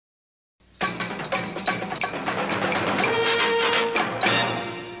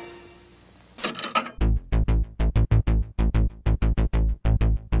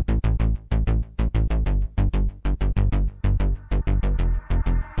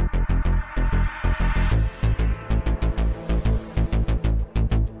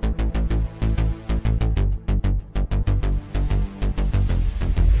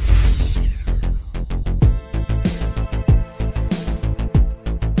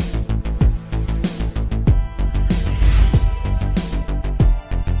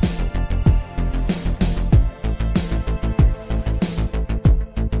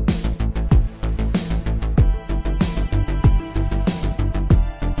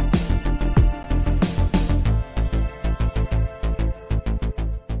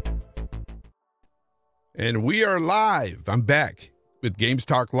And we are live. I'm back with Games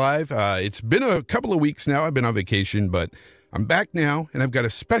Talk Live. It's been a couple of weeks now. I've been on vacation, but I'm back now, and I've got a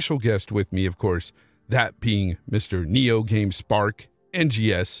special guest with me, of course, that being Mr. Neo Game Spark,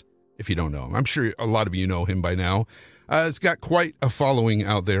 NGS, if you don't know him. I'm sure a lot of you know him by now. It's got quite a following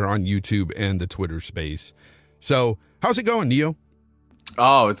out there on YouTube and the Twitter space. So, how's it going, Neo?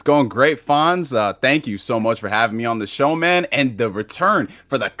 Oh, it's going great, Fonz. Thank you so much for having me on the show, man. And the return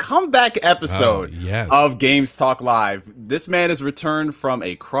for the comeback episode of Games Talk Live. This man has returned from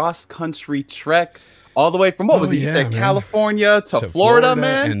a cross-country trek all the way from, he said, California to Florida,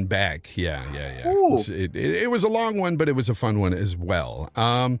 man? And back. Yeah. It was a long one, but it was a fun one as well.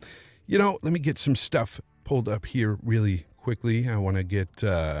 Let me get some stuff pulled up here really quickly. I want to get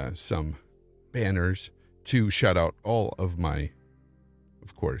some banners to shout out all of my,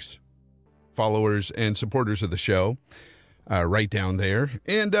 of course, followers and supporters of the show right down there.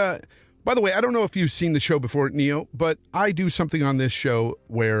 And by the way, I don't know if you've seen the show before, Neo, but I do something on this show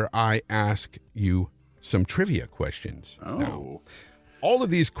where I ask you some trivia questions. Oh. Now, all of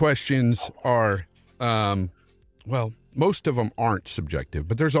these questions are, most of them aren't subjective,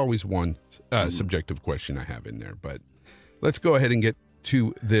 but there's always one subjective question I have in there. But let's go ahead and get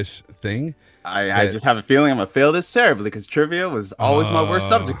to this thing. I just have a feeling I'm gonna fail this terribly because trivia was always my worst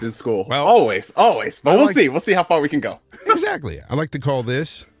subject in school. Well, always. But we'll see. We'll see how far we can go. Exactly. I like to call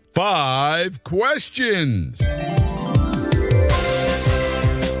this 5 questions.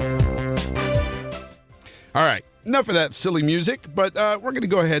 All right. Enough of that silly music, but we're going to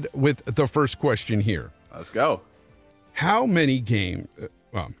go ahead with the first question here. Let's go. How many games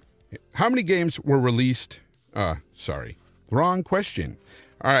were released? Wrong question.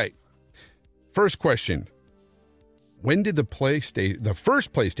 All right. First question. When did the first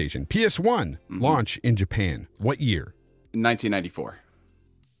PlayStation, PS1, launch in Japan? What year? 1994.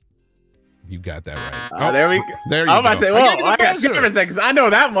 You got that right. There we go. There you go. I'm about to say, I got to skip a second because I know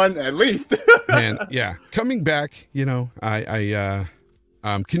that one at least. And yeah, coming back, can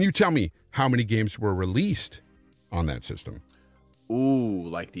you tell me how many games were released on that system? Ooh,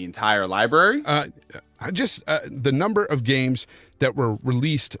 like the entire library? Just the number of games that were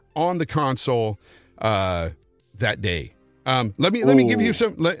released on the console that day. Let me give you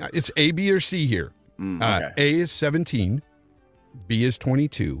some. It's A, B, or C here. Okay. A is 17, B is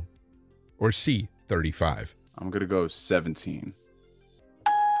 22, or C 35. I'm gonna go 17.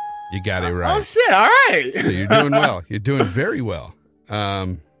 You got it right. Oh shit! All right. So you're doing well. You're doing very well.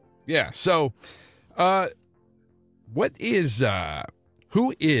 So,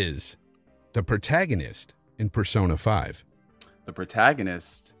 who is the protagonist in Persona 5? The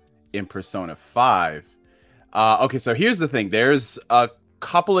protagonist in Persona 5. Okay, so here's the thing. There's a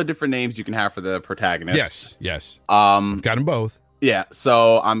couple of different names you can have for the protagonist. Yes. Got them both. Yeah,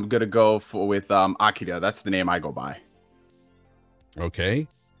 so I'm gonna go with Akira. That's the name I go by. Okay.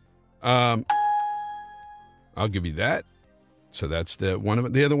 I'll give you that. So that's the one of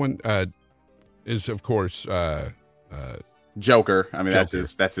it. The other one is, of course, Joker. I mean, Joker. that's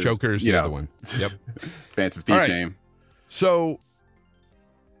his. Joker's the other one. Yep. Phantom Thief game. So,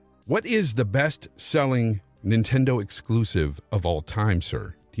 what is the best-selling Nintendo exclusive of all time,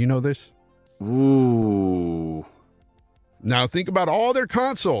 sir? Do you know this? Ooh. Now think about all their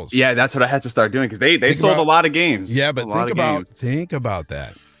consoles. Yeah, that's what I had to start doing because they sold a lot of games. Yeah, but think about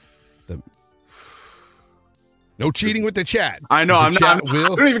that. No cheating with the chat. I know. I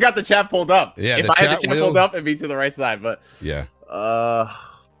don't even got the chat pulled up. Yeah, if I had the chat pulled up, it'd be to the right side. But yeah.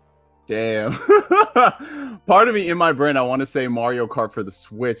 Damn. Part of me in my brain, I want to say Mario Kart for the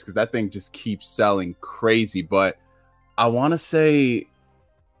Switch because that thing just keeps selling crazy. But I want to say.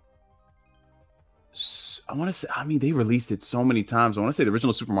 I mean, they released it so many times. I want to say the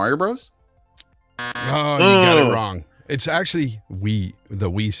original Super Mario Bros. Oh, you got it wrong. It's actually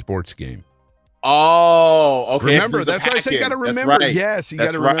the Wii Sports game. Oh, okay. Remember, that's why I say you got to remember. Right. Yes, you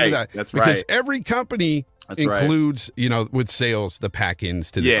got to remember that. That's because right. every company includes, with sales, the pack-ins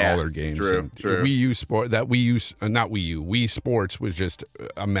to all their games. True. Wii U Sport, not Wii Sports was just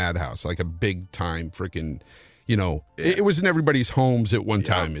a madhouse, like a big-time freaking, it was in everybody's homes at one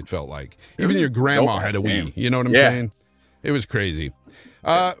time, it felt like. Even your grandma had a Wii. You know what I'm saying? It was crazy.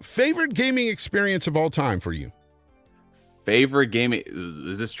 Favorite gaming experience of all time for you? Favorite gaming,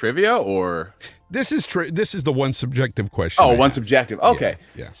 is this trivia or this is the one subjective question? Oh, one subjective. Okay.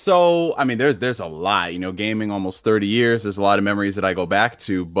 Yeah. So, I mean, there's a lot, gaming almost 30 years. There's a lot of memories that I go back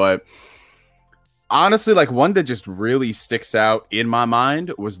to, but honestly, like one that just really sticks out in my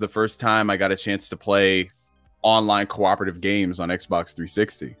mind was the first time I got a chance to play online cooperative games on Xbox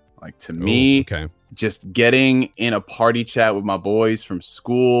 360. Like to me, just getting in a party chat with my boys from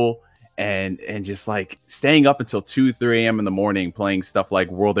school and just like staying up until 2-3 a.m. in the morning playing stuff like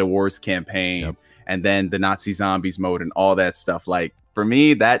World at War's campaign. Yep. And then the Nazi zombies mode and all that stuff. Like for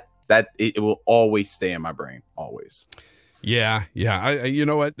me, that it will always stay in my brain, always. Yeah. You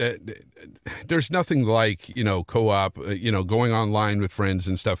know what? There's nothing like, co-op, going online with friends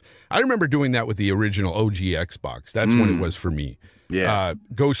and stuff. I remember doing that with the original OG Xbox. That's when it was for me. Yeah.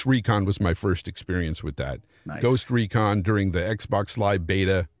 Ghost Recon was my first experience with that. Nice. Ghost Recon during the Xbox Live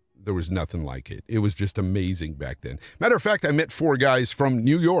beta. There was nothing like it. It was just amazing back then. Matter of fact, I met 4 guys from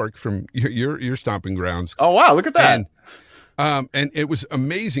New York, from your stomping grounds. Oh wow, look at that! And it was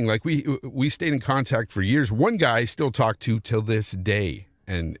amazing. Like we stayed in contact for years. One guy I still talk to till this day,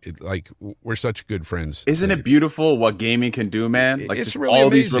 and we're such good friends. Isn't it beautiful what gaming can do, man? Like it's just really all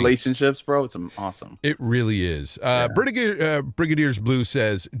amazing. These relationships, bro. It's awesome. It really is. Brigadier's Blue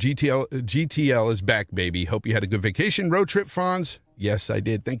says GTL is back, baby. Hope you had a good vacation, road trip, Fonz. Yes, I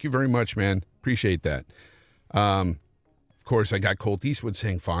did. Thank you very much, man. Appreciate that. Of course, I got Colt Eastwood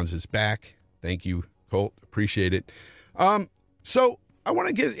saying Fonz is back. Thank you, Colt. Appreciate it. So I want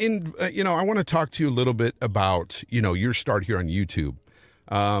to get in, I want to talk to you a little bit about, your start here on YouTube.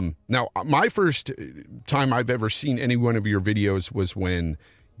 Now, my first time I've ever seen any one of your videos was when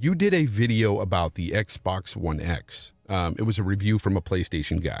you did a video about the Xbox One X. It was a review from a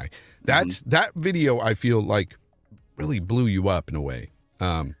PlayStation guy. That video, I feel like, really blew you up in a way.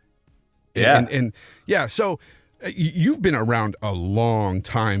 So you've been around a long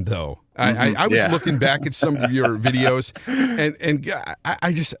time though. I was looking back at some of your videos and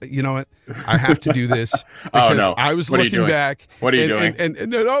I just, you know what, I have to do this because I was looking back. What are you doing?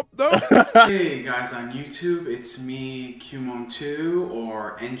 And no. Hey guys on YouTube, it's me, Qmon2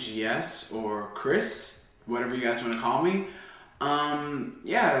 or NGS or Chris, whatever you guys want to call me. I'm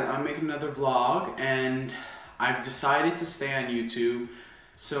making another vlog and I've decided to stay on YouTube,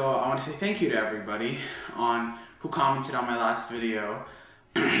 so I want to say thank you to everybody who commented on my last video.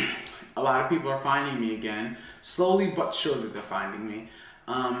 A lot of people are finding me again. Slowly but surely they're finding me.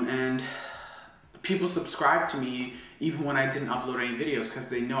 And people subscribe to me even when I didn't upload any videos because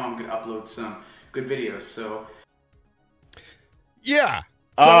they know I'm going to upload some good videos. So yeah.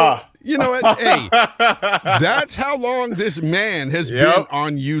 So, you know what? Hey, that's how long this man has been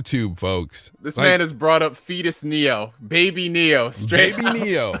on YouTube, folks. This man has brought up fetus Neo, baby Neo, baby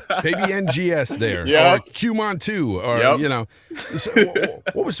Neo, baby NGS there, or Qmon2, or So,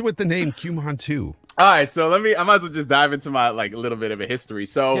 what was with the name Qmon2? All right, so I might as well just dive into my little bit of a history.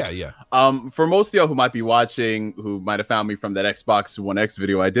 So, for most of y'all who might be watching, who might have found me from that Xbox One X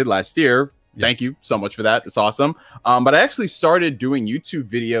video I did last year. Thank you so much for that. It's awesome. But I actually started doing YouTube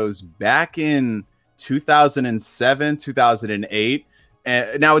videos back in 2007, 2008.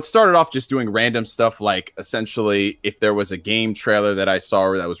 And now it started off just doing random stuff, like essentially if there was a game trailer that I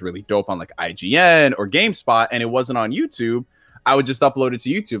saw that was really dope on like IGN or GameSpot and it wasn't on YouTube, I would just upload it to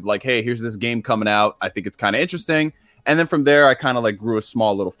YouTube. Like, hey, here's this game coming out. I think it's kind of interesting. And then from there, I kind of grew a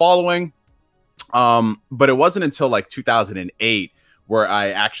small little following. But it wasn't until 2008 where I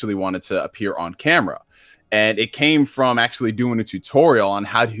actually wanted to appear on camera. And it came from actually doing a tutorial on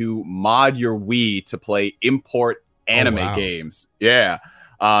how to mod your Wii to play import anime games. Yeah.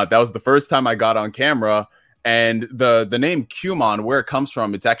 That was the first time I got on camera. And the name Qmon, where it comes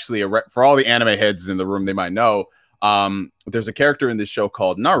from, it's actually for all the anime heads in the room, they might know. There's a character in this show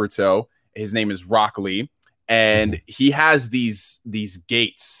called Naruto. His name is Rock Lee. And he has these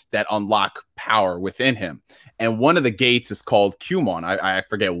gates that unlock power within him. And one of the gates is called Qmon. I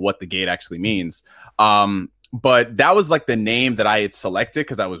forget what the gate actually means. But that was the name that I had selected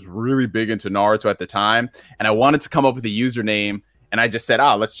because I was really big into Naruto at the time. And I wanted to come up with a username. And I just said,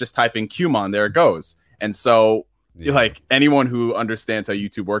 let's just type in Qmon. There it goes. And so anyone who understands how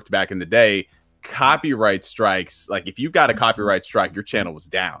YouTube worked back in the day, copyright strikes, if you got a copyright strike, your channel was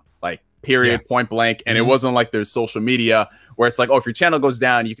down. Period, point blank. And it wasn't like there's social media where it's if your channel goes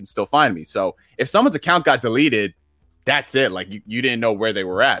down, you can still find me. So if someone's account got deleted, that's it. You didn't know where they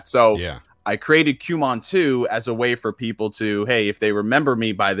were at. So I created Qmon2 as a way for people to, hey, if they remember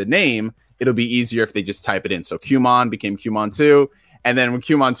me by the name, it'll be easier if they just type it in. So Qmon became Qmon2. And then when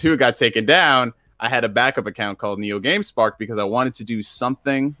Qmon2 got taken down, I had a backup account called Neo Game Spark because I wanted to do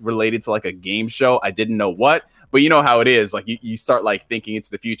something related to a game show. I didn't know what, but you know how it is. You start thinking it's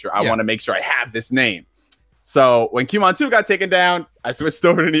the future. I want to make sure I have this name. So when Qmon2 got taken down, I switched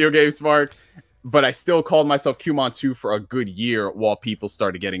over to Neo Game Spark, but I still called myself Qmon2 for a good year while people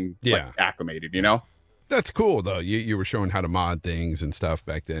started getting acclimated, That's cool though. You were showing how to mod things and stuff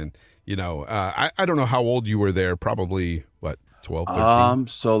back then. I don't know how old you were there. Probably what? 12, 13?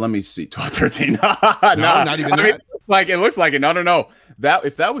 So let me see. 12, 13. No, not even that. It looks like it. No.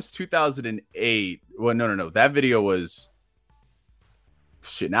 if that was 2008, well, no. That video was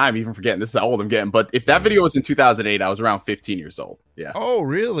shit. Now I'm even forgetting. This is how old I'm getting. But if that video was in 2008, I was around 15 years old. Yeah. Oh,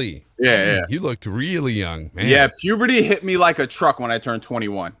 really? Yeah. You looked really young, man. Yeah, puberty hit me like a truck when I turned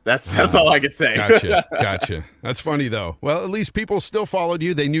 21. That's all I could say. Gotcha. That's funny though. Well, at least people still followed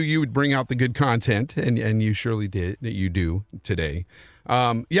you. They knew you would bring out the good content, and you surely did. You do today.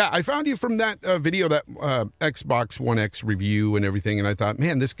 Yeah, I found you from that video, that Xbox One X review and everything, and I thought,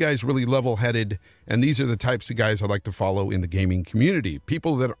 man, this guy's really level-headed, and these are the types of guys I like to follow in the gaming community,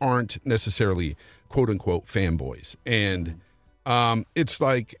 people that aren't necessarily quote-unquote fanboys. And it's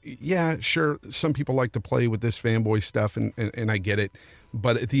like, yeah, sure, some people like to play with this fanboy stuff, and I get it,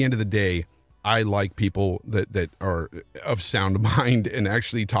 but at the end of the day, I like people that are of sound mind and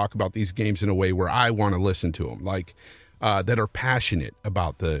actually talk about these games in a way where I want to listen to them, like that are passionate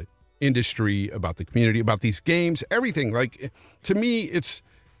about the industry, about the community, about these games, everything. Like, to me, it's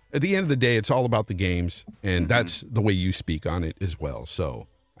at the end of the day, it's all about the games, and that's the way you speak on it as well. So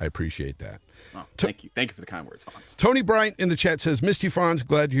I appreciate that. Oh, thank you. Thank you for the kind words, Fonz. Tony Bryant in the chat says, missed you, Fonz.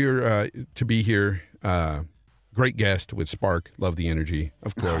 Glad you're to be here. Great guest with Spark. Love the energy,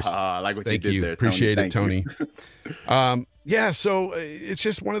 of course. I like what Thank you did you. there, Appreciate Tony. it, Tony. Yeah, so it's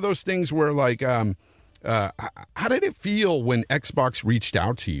just one of those things where, like, how did it feel when Xbox reached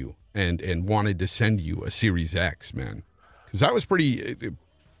out to you and wanted to send you a Series X, man? Because that was pretty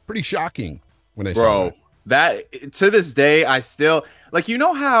shocking when I saw that. That to this day, I still like, you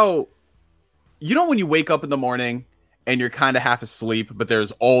know how, when you wake up in the morning and you're kind of half asleep, but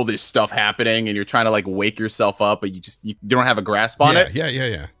there's all this stuff happening and you're trying to like wake yourself up, but you don't have a grasp on it.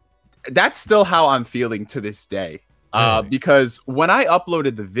 Yeah. That's still how I'm feeling to this day. Really? Because when I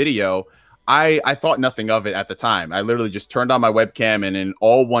uploaded the video, I thought nothing of it at the time. I literally just turned on my webcam and in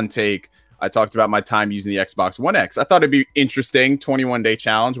all one take, I talked about my time using the Xbox One X. I thought it'd be interesting, 21-day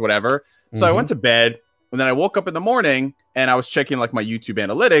challenge, whatever. So I went to bed, and then I woke up in the morning and I was checking like my YouTube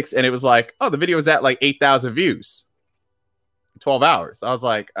analytics, and it was like, oh, the video was at like 8,000 views, 12 hours. I was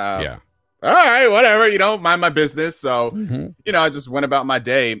like, yeah. All right, whatever, mind my business. So, I just went about my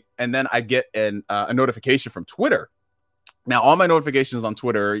day, and then I get a notification from Twitter. Now, all my notifications on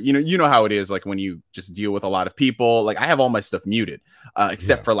Twitter, you know how it is, like when you just deal with a lot of people, like I have all my stuff muted,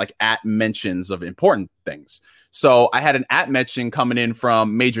 except for like at mentions of important things. So I had an at mention coming in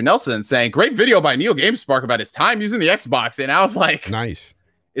from Major Nelson saying, great video by Neil GameSpark about his time using the Xbox. And I was like, nice.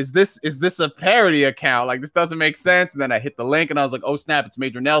 Is this a parody account? Like, this doesn't make sense. And then I hit the link and I was like, oh snap, it's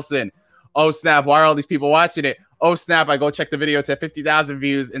Major Nelson. Oh snap, why are all these people watching it? Oh snap, I go check the video, it's at 50,000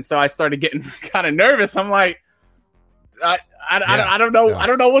 views. And so I started getting kind of nervous. I'm like, I don't know. Yeah. I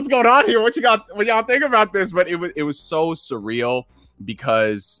don't know what's going on here. What y'all think about this? But it was so surreal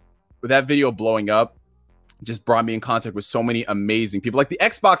because that video blowing up just brought me in contact with so many amazing people. Like the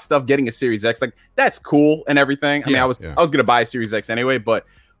Xbox stuff, getting a Series X, like that's cool and everything. I mean, I was gonna buy a Series X anyway, but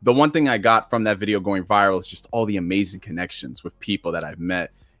the one thing I got from that video going viral is just all the amazing connections with people that I've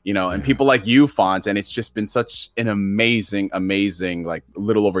met, and people like you, Fonz. And it's just been such an amazing, like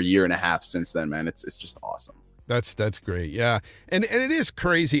little over a year and a half since then, man. It's just awesome. That's great. Yeah. And it is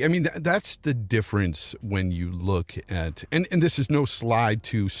crazy. I mean, that's the difference when you look at, and this is no slide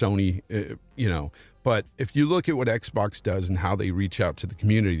to Sony, but if you look at what Xbox does and how they reach out to the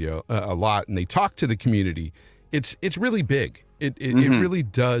community a lot, and they talk to the community, it's really big. It really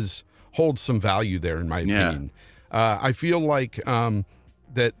does hold some value there, in my opinion. I feel like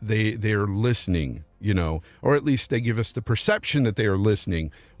that they're listening, or at least they give us the perception that they are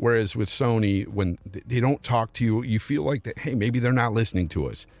listening. Whereas with Sony, when they don't talk to you, you feel like that, hey, maybe they're not listening to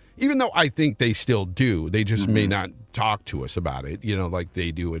us. Even though I think they still do, they just may not talk to us about it, like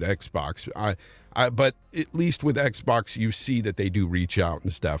they do at Xbox. But at least with Xbox, you see that they do reach out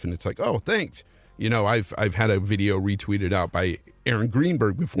and stuff, and it's like, oh, thanks. I've had a video retweeted out by Aaron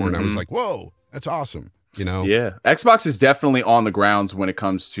Greenberg before, and I was like, whoa, that's awesome. Yeah, Xbox is definitely on the grounds when it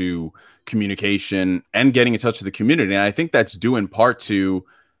comes to communication and getting in touch with the community, and I think that's due in part to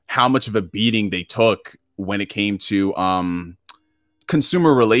how much of a beating they took when it came to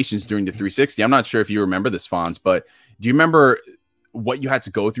consumer relations during the 360. I'm not sure if you remember this, Fonz, but do you remember what you had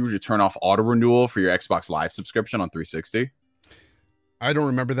to go through to turn off auto renewal for your Xbox Live subscription on 360? I don't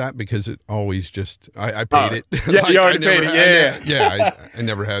remember that because it always just I paid it. Yeah, you already paid it. I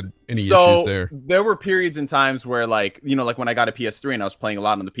never had any issues there. There were periods and times where, like when I got a PS3 and I was playing a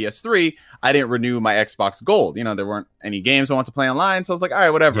lot on the PS3, I didn't renew my Xbox Gold. There weren't any games I wanted to play online, so I was like, all right,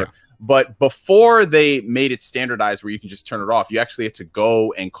 whatever. Yeah. But before they made it standardized where you can just turn it off, you actually had to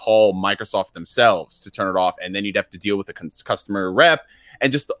go and call Microsoft themselves to turn it off, and then you'd have to deal with a customer rep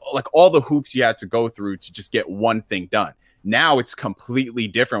and just like all the hoops you had to go through to just get one thing done. Now it's completely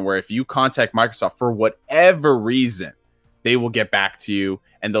different, where if you contact Microsoft for whatever reason, they will get back to you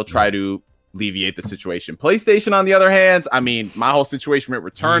and they'll try to alleviate the situation. PlayStation, on the other hand, I mean, my whole situation with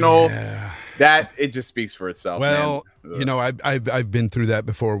Returnal, that it just speaks for itself. Well, you know, I've been through that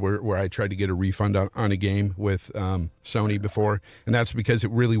before, where I tried to get a refund on a game with Sony before, and that's because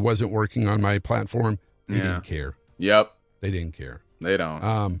it really wasn't working on my platform. They didn't care. Yep, they didn't care. They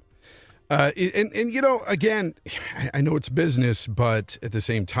don't. And you know, again, I know it's business, but at the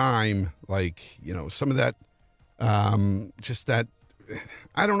same time, like, you know, some of that, just that,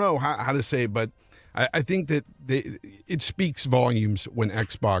 I don't know how to say it, but I think that it speaks volumes when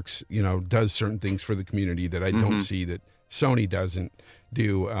Xbox, you know, does certain things for the community that I don't see that Sony doesn't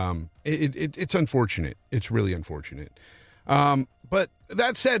do. It's unfortunate. It's really unfortunate. But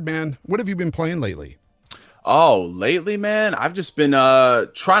that said, man, what have you been playing lately? Oh, lately, man, I've just been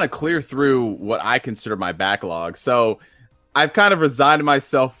trying to clear through what I consider my backlog. So I've kind of resigned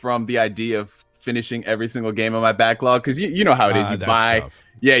myself from the idea of finishing every single game on my backlog, because you know how it is. You buy,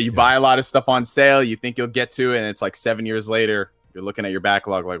 buy a lot of stuff on sale. You think you'll get to it, and it's like 7 years later, you're looking at your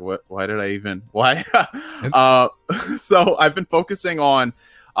backlog like, what? Why did I even? Why? So I've been focusing on,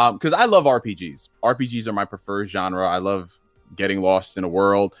 because I love RPGs. RPGs are my preferred genre. I love getting lost in a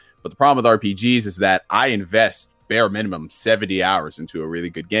world. But the problem with RPGs is that I invest bare minimum 70 hours into a really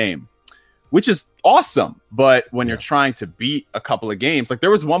good game, which is awesome. But when you're trying to beat a couple of games, like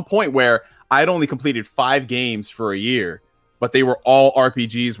there was one point where I'd only completed 5 games for a year, but they were all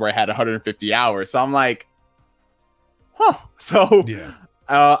RPGs where I had 150 hours. So I'm like, huh. So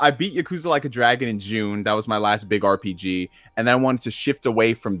I beat Yakuza Like a Dragon in June. That was my last big RPG. And then I wanted to shift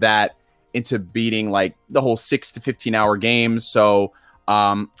away from that into beating like the whole 6 to 15 hour games. So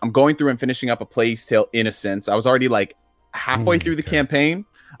I'm going through and finishing up A Plague Tale Innocence. I was already like halfway through the campaign,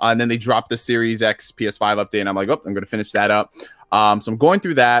 and then they dropped the Series X PS5 update, and I'm like, oh, I'm going to finish that up. So I'm going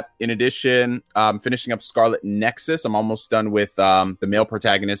through that. In addition, finishing up Scarlet Nexus. I'm almost done with the male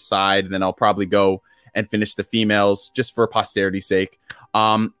protagonist side, and then I'll probably go and finish the females just for posterity's sake.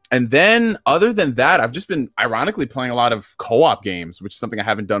 And then other than that, I've just been ironically playing a lot of co-op games, which is something I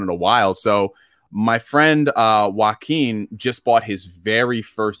haven't done in a while. So my friend Joaquin just bought his very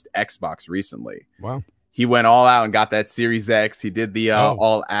first Xbox recently. Wow. He went all out and got that Series X. He did the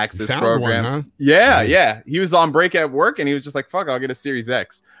all access program. One, huh? Yeah. He was on break at work and he was just like, fuck, I'll get a Series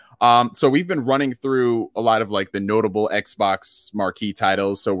X. So we've been running through a lot of like the notable Xbox marquee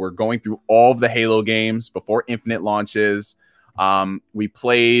titles. So we're going through all of the Halo games before Infinite launches. We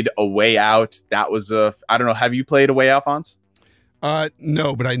played A Way Out. That was I don't know. Have you played A Way Out, Fonz?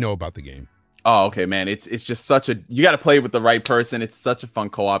 No, but I know about the game. Oh, okay, man. It's just such a, you got to play with the right person. It's such a fun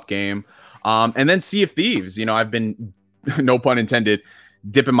co-op game. And then Sea of Thieves, you know, I've been, no pun intended,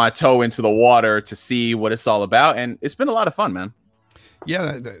 dipping my toe into the water to see what it's all about. And it's been a lot of fun, man.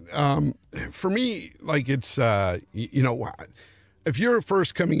 Yeah. For me, like it's, you know, if you're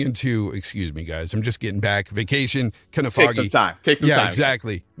first coming into, excuse me, guys, I'm just getting back, vacation, kind of foggy. Take some time. Yeah,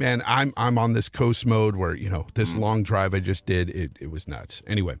 exactly. Man, I'm on this coast mode where, you know, this long drive I just did, it was nuts.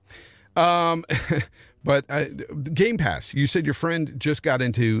 Anyway. But Game Pass, you said your friend just got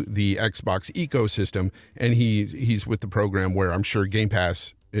into the Xbox ecosystem and he's with the program where I'm sure Game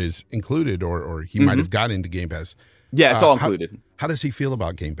Pass is included, or he might have got into Game Pass. Yeah, it's all included. How does he feel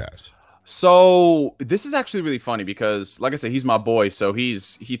about Game Pass? So this is actually really funny because, like I said, he's my boy, so he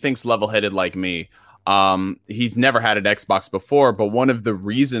thinks level-headed like me. He's never had an Xbox before, but one of the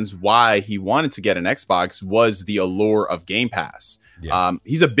reasons why he wanted to get an Xbox was the allure of Game Pass. Yeah.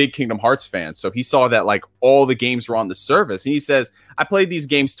 He's a big Kingdom Hearts fan, so he saw that like all the games were on the service, and he says, I played these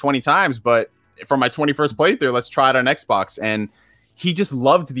games 20 times, but for my 21st playthrough, let's try it on Xbox. And he just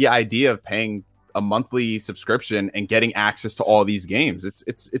loved the idea of paying a monthly subscription and getting access to all these games.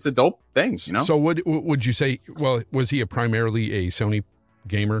 It's a dope thing, you know? So would you say, well, was he primarily a Sony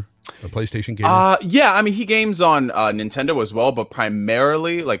gamer? A PlayStation gamer? Yeah, I mean, he games on Nintendo as well, but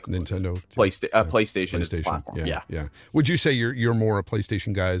primarily like Nintendo, PlayStation is the platform. Yeah. Would you say you're more a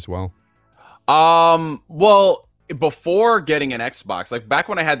PlayStation guy as well? Well, before getting an Xbox, like back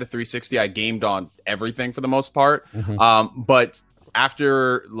when I had the 360, I gamed on everything for the most part. But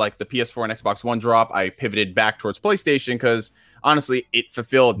after like the PS4 and Xbox One drop, I pivoted back towards PlayStation because honestly, it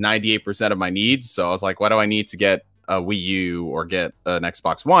fulfilled 98% of my needs. So I was like, why do I need to get a Wii U or get an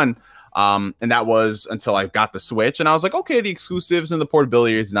Xbox One? And that was until I got the Switch, and I was like, okay, the exclusives and the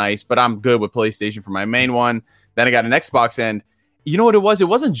portability is nice, but I'm good with PlayStation for my main one. Then I got an Xbox, and you know what it was? It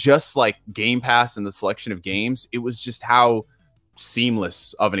wasn't just like Game Pass and the selection of games. It was just how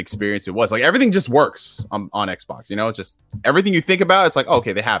seamless of an experience it was. Like everything just works on Xbox, you know, just everything you think about, it's like,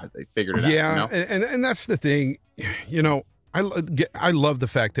 okay, they have it. They figured it out. Yeah. You know? And that's the thing, you know, I love the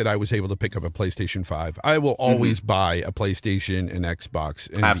fact that I was able to pick up a PlayStation 5. I will always buy a PlayStation, an Xbox,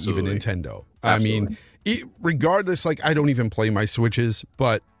 and even Nintendo. Absolutely. I mean, regardless, like I don't even play my Switches,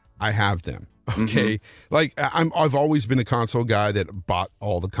 but I have them. Okay, like I've always been a console guy that bought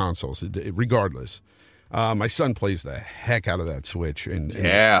all the consoles, regardless. My son plays the heck out of that Switch, and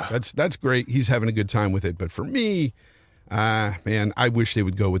that's great. He's having a good time with it. But for me, man, I wish they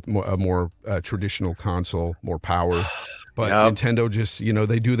would go with a more traditional console, more power. But Nintendo just,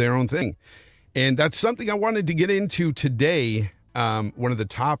 they do their own thing. And that's something I wanted to get into today. One of the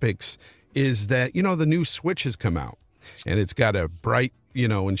topics is that, the new Switch has come out. And it's got a bright,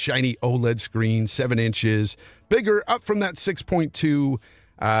 and shiny OLED screen, 7 inches, bigger, up from that 6.2,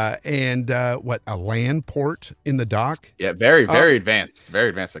 and a LAN port in the dock. Yeah, very advanced. Very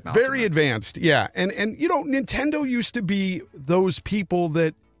advanced technology. Very advanced, yeah. And Nintendo used to be those people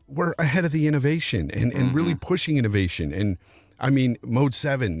that were ahead of the innovation and really pushing innovation. And I mean, Mode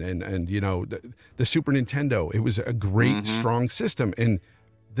 7 and the Super Nintendo, it was a great, strong system. And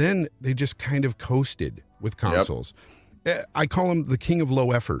then they just kind of coasted with consoles. I call them the king of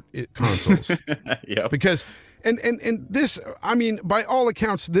low effort consoles. Because, and this, I mean, by all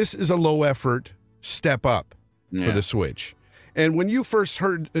accounts, this is a low effort step up for the Switch. And when you first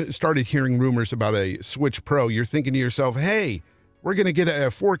started hearing rumors about a Switch Pro, you're thinking to yourself, hey, we're going to get a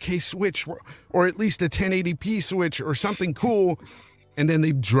 4K Switch or at least a 1080p Switch or something cool. And then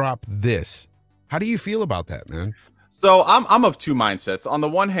they drop this. How do you feel about that, man? So I'm of two mindsets. On the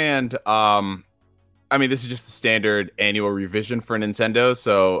one hand, I mean, this is just the standard annual revision for Nintendo,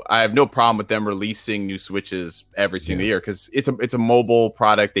 so I have no problem with them releasing new Switches every single year because it's a mobile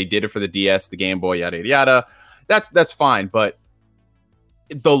product. They did it for the DS, the Game Boy, yada yada yada. That's fine, but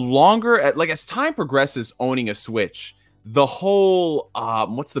the longer, as time progresses, owning a Switch, the whole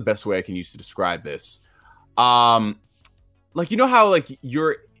what's the best way I can use to describe this? How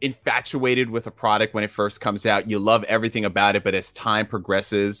you're infatuated with a product when it first comes out, you love everything about it, but as time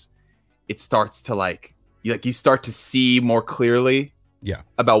progresses, it starts to you start to see more clearly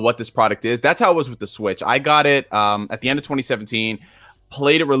about what this product is. That's how it was with the Switch. I got it at the end of 2017,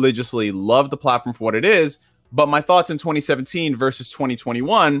 played it religiously, loved the platform for what it is, but my thoughts in 2017 versus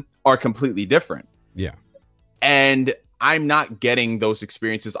 2021 are completely different. Yeah. And I'm not getting those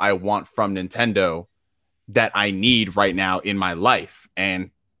experiences I want from Nintendo that I need right now in my life. And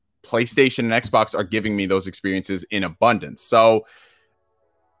PlayStation and Xbox are giving me those experiences in abundance. So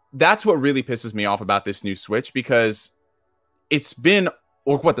that's what really pisses me off about this new Switch, because it's been,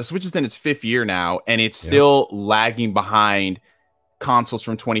 the Switch is in its 5th year now, and it's still lagging behind consoles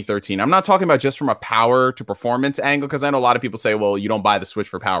from 2013. I'm not talking about just from a power to performance angle, because I know a lot of people say, well, you don't buy the Switch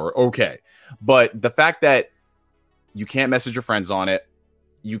for power. Okay. But the fact that you can't message your friends on it,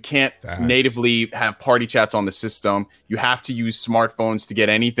 you can't natively have party chats on the system, you have to use smartphones to get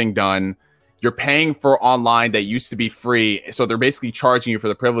anything done. You're paying for online that used to be free. So they're basically charging you for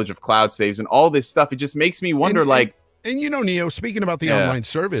the privilege of cloud saves and all this stuff. It just makes me wonder, And Neo, speaking about the online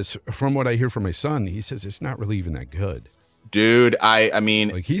service, from what I hear from my son, he says it's not really even that good. Dude, I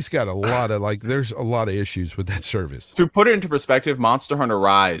mean, he's got a lot of there's a lot of issues with that service. To put it into perspective, Monster Hunter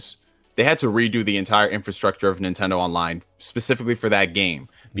Rise, they had to redo the entire infrastructure of Nintendo Online specifically for that game,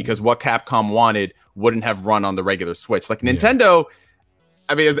 because what Capcom wanted wouldn't have run on the regular Switch. Nintendo,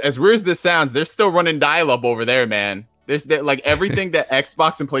 I mean, as weird as this sounds, they're still running dial-up over there, man. There's everything that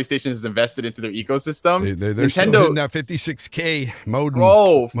Xbox and PlayStation has invested into their ecosystems. They're Nintendo still that 56K modem.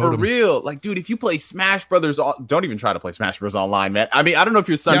 Bro, for real. Dude, if you play Smash Brothers, don't even try to play Smash Bros. Online, man. I mean, I don't know if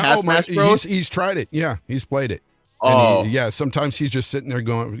your son has Smash Bros. He's tried it. Yeah, he's played it. Sometimes he's just sitting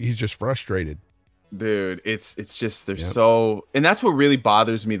there he's just frustrated. Dude, it's just, they're so, and that's what really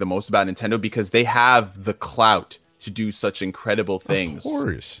bothers me the most about Nintendo, because they have the clout to do such incredible things. Of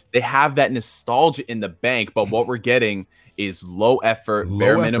course. They have that nostalgia in the bank, but what we're getting is low effort,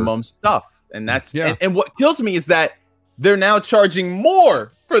 bare minimum stuff. And that's, and what kills me is that they're now charging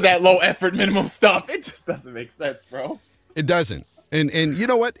more for that low effort minimum stuff. It just doesn't make sense, bro. It doesn't. And you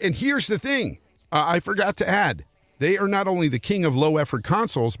know what? And here's the thing. I forgot to add. They are not only the king of low-effort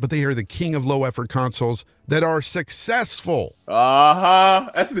consoles, but they are the king of low-effort consoles that are successful.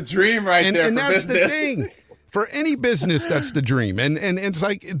 That's the dream there. And that's the thing. For any business, that's the dream. And it's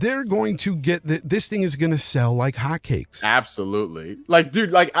they're going to get this thing is going to sell like hotcakes. Absolutely.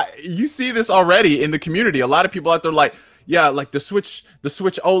 Dude, you see this already in the community. A lot of people out there the Switch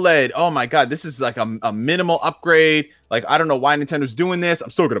OLED. Oh my God, this is a minimal upgrade. I don't know why Nintendo's doing this. I'm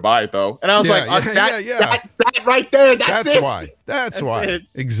still gonna buy it though. And I was that right there. That's it. That's why. It.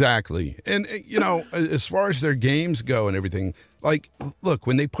 Exactly. And as far as their games go and everything, Like, look,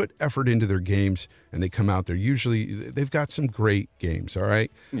 when they put effort into their games and they come out, they've got some great games, all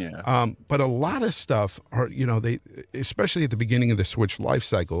right? Yeah. But a lot of stuff are, they, especially at the beginning of the Switch life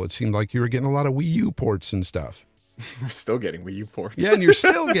cycle, it seemed like you were getting a lot of Wii U ports and stuff. We're still getting Wii U ports. Yeah, and you're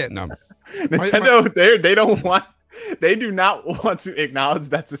still getting them. Nintendo, they do not want to acknowledge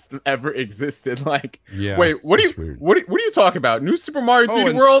that system ever existed. Like, wait, what are you talking about? New Super Mario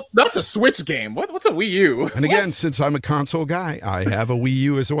 3D World? That's a Switch game. What's a Wii U? And again, since I'm a console guy, I have a Wii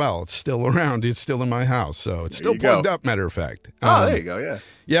U as well. It's still around. It's still in my house, so it's still plugged up. Matter of fact. There you go. Yeah.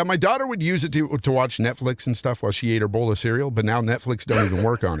 Yeah, my daughter would use it to watch Netflix and stuff while she ate her bowl of cereal, but now Netflix don't even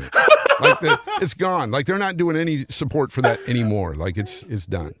work on it. Like it's gone. Like they're not doing any support for that anymore. Like it's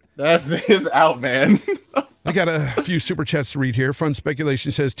done. It's out, man. I got a few super chats to read here. Fun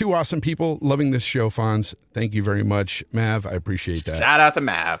Speculation says, 2 awesome people loving this show, Fonz. Thank you very much, Mav. I appreciate that. Shout out to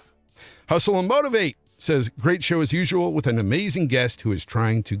Mav. Hustle and Motivate says, great show as usual with an amazing guest who is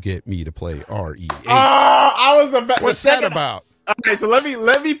trying to get me to play RE8. What's that about? All right, so let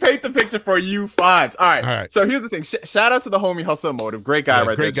me paint the picture for you, Fonz. All right. So here's the thing. Shout out to the homie Hustle Motive. Great guy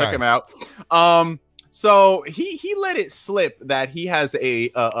right there. Check him out. So he let it slip that he has a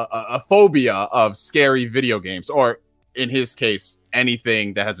phobia of scary video games, or in his case,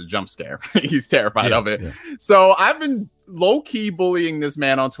 anything that has a jump scare. He's terrified of it. Yeah. So I've been low-key bullying this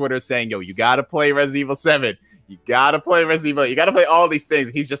man on Twitter saying, yo, you got to play Resident Evil 7. You got to play Resident Evil. You got to play all these things.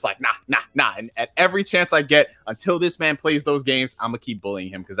 And he's just like, nah. And at every chance I get, until this man plays those games, I'm going to keep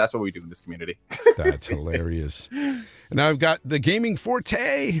bullying him because that's what we do in this community. That's hilarious. And now I've got the Gaming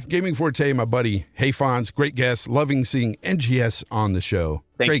Forte. Gaming Forte, my buddy. Hey, Fonz, great guest. Loving seeing NGS on the show.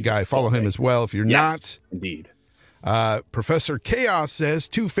 Great guy. Follow him as well if you're not. Indeed. Professor Chaos says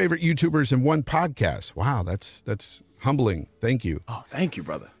 2 favorite YouTubers in 1 podcast. Wow, that's humbling. Thank you. Oh, thank you,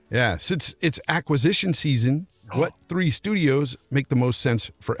 brother. Yeah, since it's acquisition season, what 3 studios make the most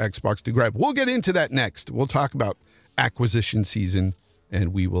sense for Xbox to grab? We'll get into that next. We'll talk about acquisition season,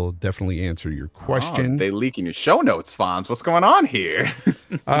 and we will definitely answer your question. They leaking your show notes, Fonz. What's going on here?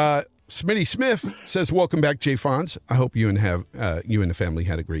 Smitty Smith says, welcome back, Jay Fonz. I hope you and the family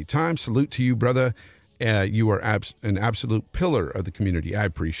had a great time. Salute to you, brother. You are an absolute pillar of the community. I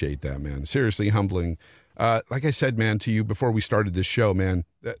appreciate that, man. Seriously humbling. Like I said, man, to you before we started this show, man,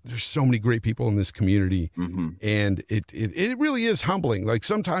 there's so many great people in this community, and it really is humbling. Like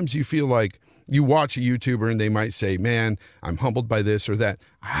sometimes you feel like you watch a YouTuber and they might say, man, I'm humbled by this or that.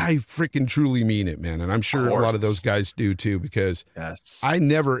 I freaking truly mean it, man. And I'm sure a lot of those guys do too, because I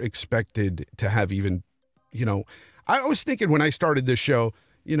never expected to have even, I was thinking when I started this show,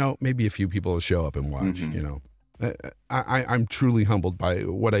 maybe a few people will show up and watch, I'm truly humbled by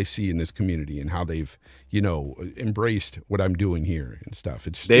what I see in this community and how they've, embraced what I'm doing here and stuff.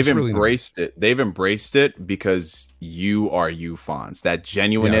 They've embraced it. They've embraced it because you are you, Fonz. That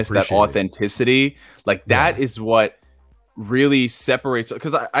genuineness, that authenticity, like that is what really separates.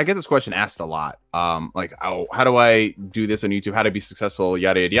 Because I get this question asked a lot. Like, how do I do this on YouTube? How to be successful?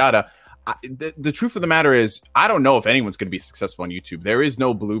 Yada yada yada. The truth of the matter is, I don't know if anyone's going to be successful on YouTube. There is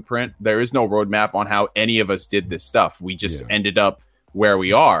no blueprint. There is no roadmap on how any of us did this stuff. We just ended up where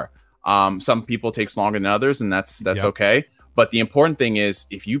we are. Some people takes longer than others, and that's okay. But the important thing is,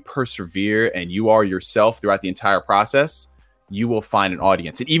 if you persevere and you are yourself throughout the entire process, you will find an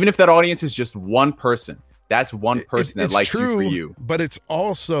audience. And even if that audience is just one person, that's one person that likes you for you. But it's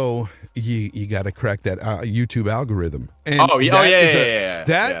also you got to crack that YouTube algorithm. And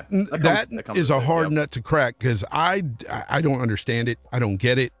that is a hard nut to crack because I don't understand it. I don't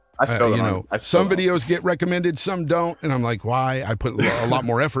get it. Some videos get recommended, some don't, and I'm like, why? I put a lot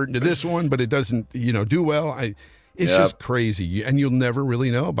more effort into this one, but it doesn't, do well. It's just crazy, and you'll never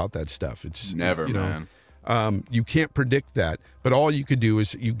really know about that stuff. It's never, man. You can't predict that, but all you could do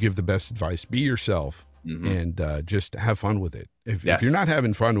is you give the best advice. Be yourself. And just have fun with it. If you're not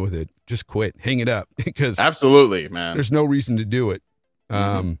having fun with it, just quit, hang it up, because absolutely, man, there's no reason to do it.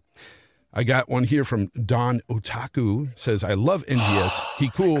 I got one here from Don Otaku. Says, I love NGS. He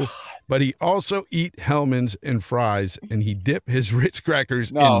cool, but he also eat Hellmann's and fries, and he dip his Ritz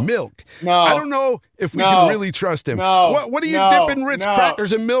crackers in milk. I don't know if we can really trust him. What are you dipping Ritz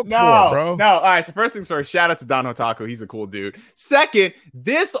crackers in milk for, bro? No. All right. So first things first, shout out to Don Otaku. He's a cool dude. Second,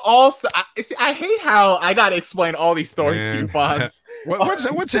 this also, I hate how I got to explain all these stories to you, Fonz.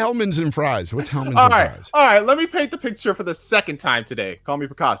 What's Hellmann's and fries? What's Hellmann's and fries? All right. Let me paint the picture for the second time today. Call me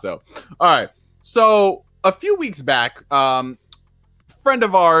Picasso. All right. So a few weeks back, friend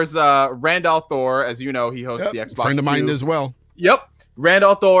of ours, Randall Thor, as you know, he hosts the Xbox. Friend of mine as well. Yep.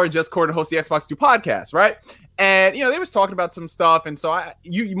 Randall Thor just recorded host the Xbox 2 podcast, right? And they was talking about some stuff, and so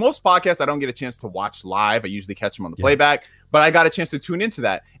most podcasts I don't get a chance to watch live. I usually catch them on the playback. but I got a chance to tune into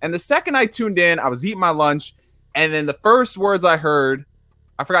that. And the second I tuned in, I was eating my lunch, and then the first words I heard,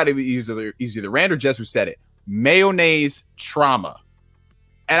 I forgot it was either Rand or Jez who said it, mayonnaise trauma.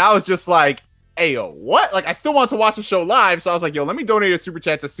 And I was just like, hey, yo, what? Like, I still want to watch the show live, so I was like, yo, let me donate a super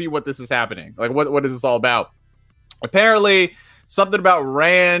chat to see what this is happening. Like, what is this all about? Apparently, something about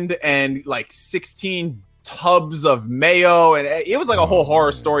Rand and like 16 tubs of mayo, and it was like a whole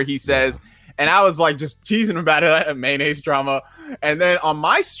horror story, he says. And I was like just teasing him about it, mayonnaise drama. And then on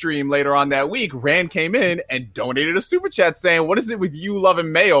my stream later on that week, Rand came in and donated a super chat saying, what is it with you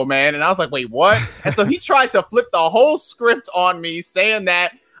loving mayo, man? And I was like, wait, what? And so he tried to flip the whole script on me, saying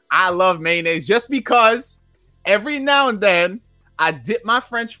that I love mayonnaise just because every now and then I dip my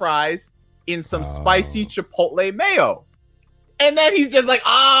French fries in some spicy Chipotle mayo. And then he's just like,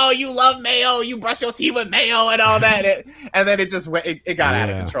 oh, you love mayo. You brush your teeth with mayo and all that. And then it just went, it got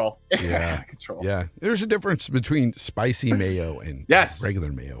out of control. It got out of control. Yeah. There's a difference between spicy mayo and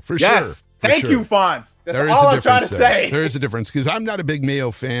regular mayo, for sure. Thank you, Fonz. That's all I'm trying to say. There is a difference because I'm not a big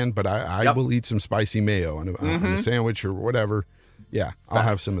mayo fan, but I will eat some spicy mayo on a sandwich or whatever. Yeah, I'll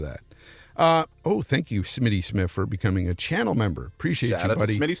have some of that. Thank you, Smitty Smith, for becoming a channel member. Appreciate you, buddy. Shout out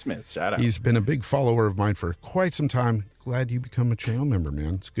to Smitty Smith. Shout out. He's been a big follower of mine for quite some time. Glad you become a channel member,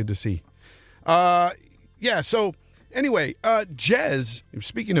 man. It's good to see. So anyway, Jez,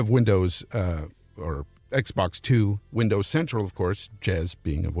 speaking of Windows or Xbox 2, Windows Central, of course, Jez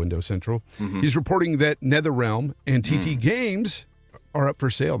being of Windows Central, he's reporting that NetherRealm and TT Games are up for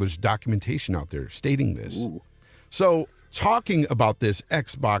sale. There's documentation out there stating this. Ooh. So talking about this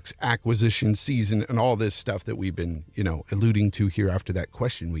Xbox acquisition season and all this stuff that we've been, alluding to here after that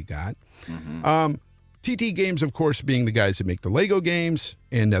question we got. TT Games, of course, being the guys that make the Lego games,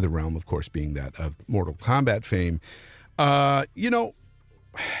 and NetherRealm, of course, being that of Mortal Kombat fame. What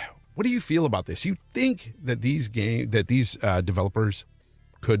do you feel about this? You think that these developers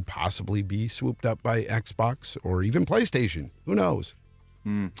could possibly be swooped up by Xbox or even PlayStation? Who knows?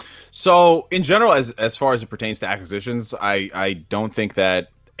 So in general, as far as it pertains to acquisitions, I don't think that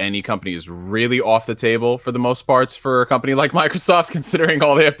any company is really off the table for the most parts for a company like Microsoft, considering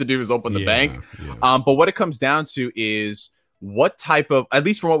all they have to do is open the bank. Yeah. But what it comes down to is what type of, at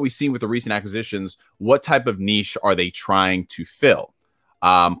least from what we've seen with the recent acquisitions, what type of niche are they trying to fill?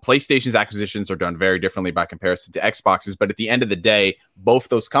 PlayStation's acquisitions are done very differently by comparison to Xbox's, but at the end of the day, both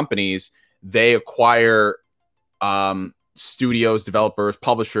those companies, they acquire studios, developers,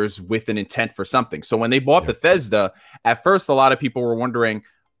 publishers with an intent for something. So when they bought Bethesda, at first a lot of people were wondering,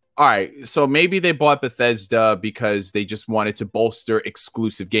 all right, so maybe they bought Bethesda because they just wanted to bolster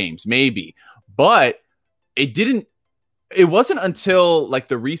exclusive games, maybe. But it wasn't until like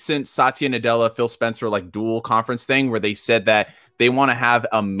the recent Satya Nadella, Phil Spencer dual conference thing where they said that they want to have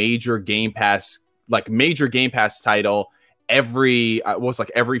a major Game Pass title every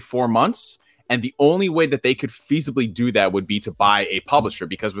 4 months. And the only way that they could feasibly do that would be to buy a publisher,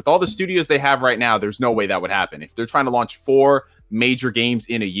 because with all the studios they have right now, there's no way that would happen. If they're trying to launch 4 major games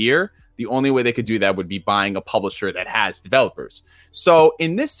in a year, the only way they could do that would be buying a publisher that has developers. So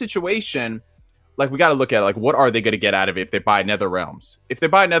in this situation, we got to look at what are they going to get out of it if they buy NetherRealms? If they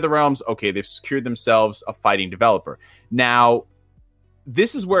buy NetherRealms, okay, they've secured themselves a fighting developer. Now,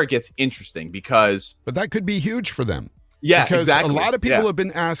 this is where it gets interesting but that could be huge for them. Yeah, because exactly. A lot of people have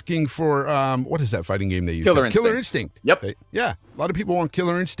been asking for what is that fighting game they use? Killer Instinct. Killer Instinct. Yep. A lot of people want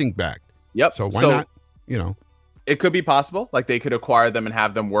Killer Instinct back. Yep. So why not? It could be possible. They could acquire them and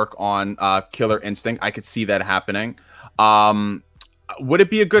have them work on Killer Instinct. I could see that happening. Would it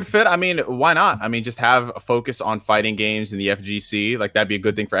be a good fit? I mean, why not? I mean, just have a focus on fighting games in the FGC. That'd be a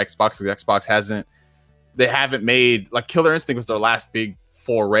good thing for Xbox. Because Xbox haven't made Killer Instinct was their last big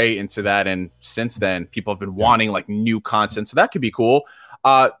foray into that, and since then people have been wanting new content, so that could be cool.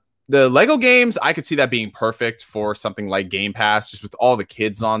 The Lego games, I could see that being perfect for something like Game Pass, just with all the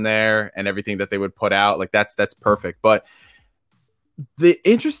kids on there and everything that they would put out. That's perfect. But the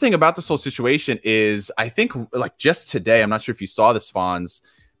interesting about this whole situation is, I think just today, I'm not sure if you saw this, Fonz,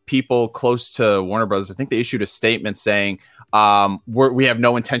 people close to Warner Brothers, I think they issued a statement saying we have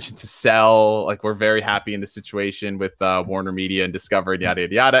no intention to sell. We're very happy in the situation with Warner Media and Discovery, yada,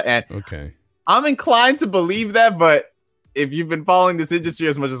 yada, yada. And okay, I'm inclined to believe that, but if you've been following this industry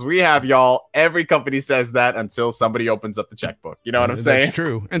as much as we have, y'all, every company says that until somebody opens up the checkbook. You know what I'm saying? That's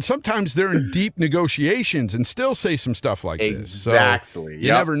true. And sometimes they're in deep negotiations and still say some stuff like this. Exactly. So you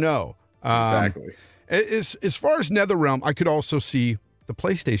never know. Exactly. As far as NetherRealm, I could also see the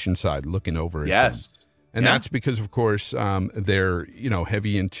PlayStation side looking over it. Yes. And that's because, of course, they're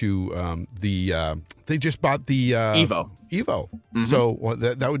heavy into they just bought the Evo. Mm-hmm. So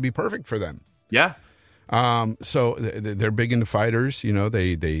that would be perfect for them. Yeah. So they're big into fighters. You know,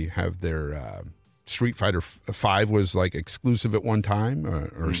 they have their Street Fighter 5 was like exclusive at one time,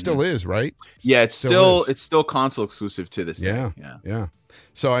 or still is, right? Yeah, it's still console exclusive to this day. Yeah.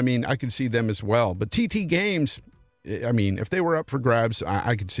 So I mean, I could see them as well. But TT Games, I mean, if they were up for grabs,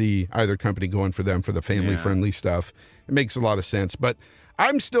 I could see either company going for them for the family-friendly stuff. It makes a lot of sense. But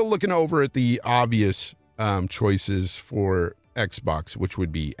I'm still looking over at the obvious choices for Xbox, which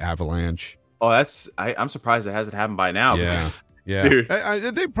would be Avalanche. Oh, I'm surprised it hasn't happened by now. Yeah, dude.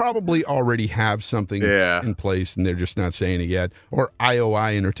 They probably already have something in place, and they're just not saying it yet. Or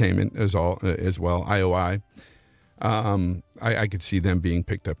IOI Entertainment as well. IOI. I could see them being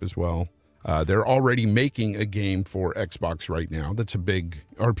picked up as well. They're already making a game for Xbox right now. That's a big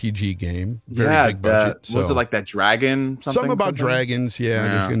RPG game. Very big budget. Was it like that dragon? Something about dragons. Yeah,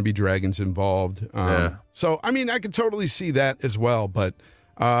 there's going to be dragons involved. So, I mean, I could totally see that as well. But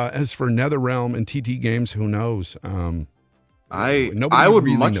as for NetherRealm and TT Games, who knows? I'd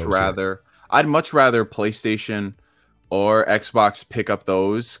much rather PlayStation or Xbox pick up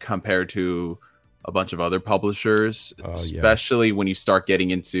those compared to a bunch of other publishers, especially when you start getting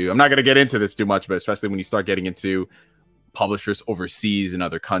into, I'm not going to get into this too much, but especially when you start getting into publishers overseas in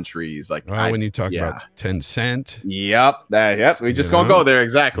other countries. Like when you talk about Tencent. Yep. We just going to go there.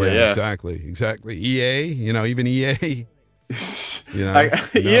 Exactly. Exactly. EA, even EA. EA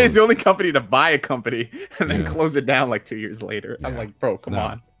is the only company to buy a company and then close it down like 2 years later. I'm like, bro, come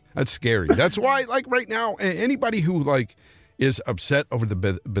on. That's scary. That's why, like right now, anybody who like is upset over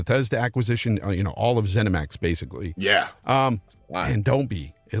the Bethesda acquisition, all of ZeniMax basically. Yeah. And don't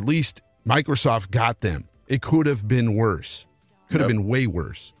be. At least Microsoft got them. It could have been worse. Could have been way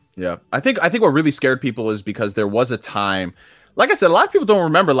worse. Yeah. I think what really scared people is because there was a time, like I said, a lot of people don't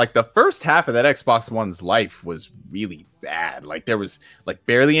remember, like the first half of that Xbox One's life was really bad. Like there was like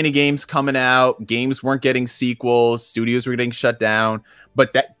barely any games coming out. Games weren't getting sequels. Studios were getting shut down.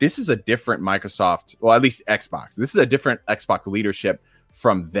 But this is a different Microsoft, well, at least Xbox. This is a different Xbox leadership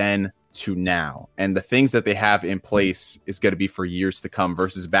from then to now. And the things that they have in place is going to be for years to come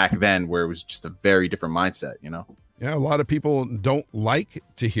versus back then where it was just a very different mindset, Yeah, a lot of people don't like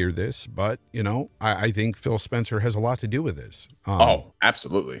to hear this, but, I think Phil Spencer has a lot to do with this.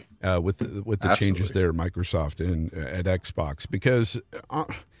 Absolutely. With the changes there at Microsoft and at Xbox. Because,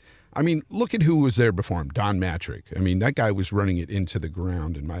 look at who was there before him, Don Matrick. I mean, that guy was running it into the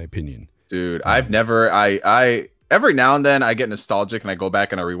ground, in my opinion. Dude, every now and then I get nostalgic and I go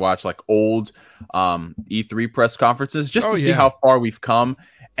back and I rewatch like old E3 press conferences just to see how far we've come.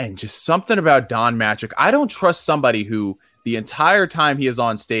 And just something about Don Matrick. I don't trust somebody wwho the entire time he is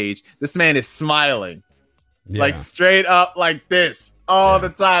on stage, this man is smiling. Like straight up like this all the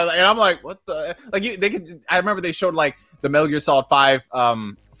time. And I'm like, what the? Like I remember they showed like the Metal Gear Solid 5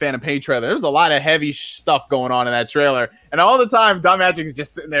 Phantom Pain trailer. There was a lot of heavy stuff going on in that trailer. And all the time, Don Matrick is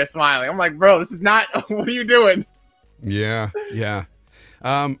just sitting there smiling. I'm like, bro, this is not, what are you doing? Yeah.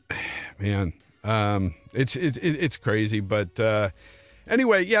 Man, it's crazy, but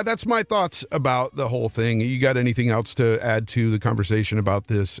anyway, that's my thoughts about the whole thing. You got anything else to add to the conversation about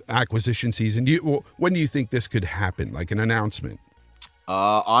this acquisition season? When do you think this could happen? Like an announcement?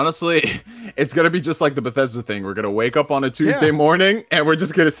 Honestly, it's going to be just like the Bethesda thing. We're going to wake up on a Tuesday morning and we're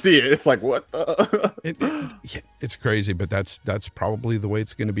just going to see it. It's like, what? It's crazy, but that's probably the way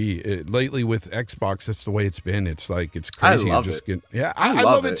it's going to be. Lately with Xbox, that's the way it's been. It's like, it's crazy. I love it. I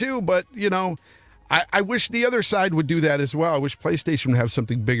love it too, but I wish the other side would do that as well. I wish PlayStation would have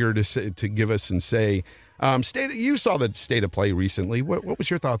something bigger to give us and say. You saw the State of Play recently. What was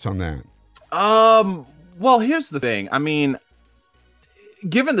your thoughts on that? Well, here's the thing. I mean,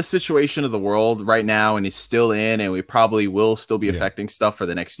 given the situation of the world right now, and it's still in, and we probably will still be affecting stuff for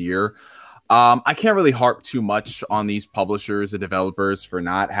the next year. I can't really harp too much on these publishers and developers for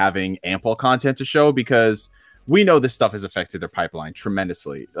not having ample content to show because we know this stuff has affected their pipeline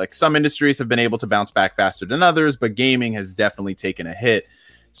tremendously. Like some industries have been able to bounce back faster than others, but gaming has definitely taken a hit.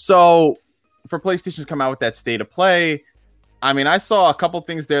 So for PlayStation to come out with that State of Play, I mean, I saw a couple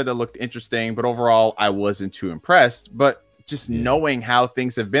things there that looked interesting, but overall I wasn't too impressed. But just knowing how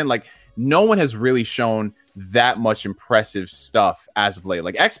things have been, like no one has really shown that much impressive stuff as of late.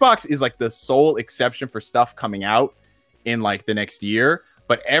 Like Xbox is like the sole exception for stuff coming out in like the next year,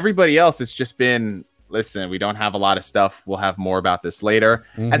 but everybody else has just been, listen, we don't have a lot of stuff. We'll have more about this later.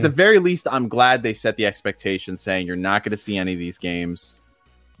 Mm-hmm. At the very least, I'm glad they set the expectation saying you're not going to see any of these games.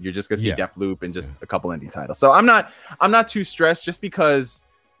 You're just going to see Deathloop and just a couple indie titles. So I'm not too stressed just because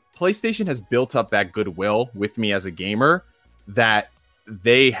PlayStation has built up that goodwill with me as a gamer that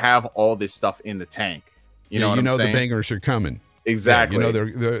they have all this stuff in the tank. You know what I'm saying? The bangers are coming. Exactly.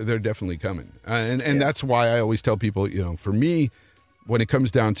 Yeah, they're definitely coming. And that's why I always tell people, for me, when it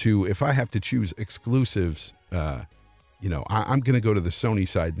comes down to if I have to choose exclusives, I'm going to go to the Sony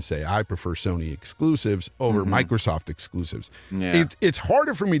side and say I prefer Sony exclusives over Microsoft exclusives. Yeah. It's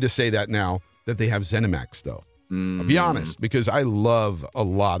harder for me to say that now that they have ZeniMax, though. I'll be honest, because I love a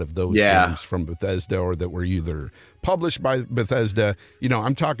lot of those games from Bethesda or that were either published by Bethesda.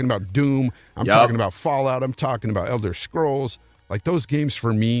 I'm talking about Doom. I'm talking about Fallout. I'm talking about Elder Scrolls. Like those games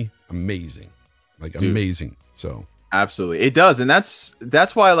for me, amazing. Amazing. So absolutely. It does. And that's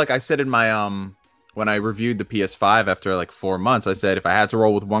why, like I said in my when I reviewed the PS5 after like 4 months, I said if I had to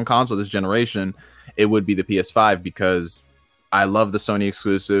roll with one console this generation, it would be the PS5 because I love the Sony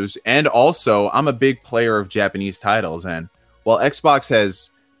exclusives, and also I'm a big player of Japanese titles. And while Xbox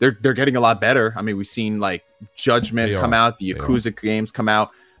they're getting a lot better. I mean, we've seen like Judgment come out, the Yakuza games come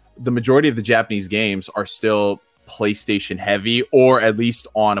out. The majority of the Japanese games are still PlayStation heavy, or at least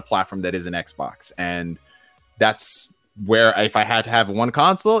on a platform that is an Xbox. And that's where if I had to have one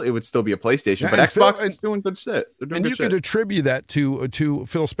console, it would still be a PlayStation. But Xbox is doing good shit. And you could attribute that to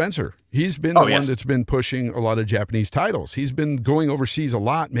Phil Spencer. He's been the one that's been pushing a lot of Japanese titles. He's been going overseas a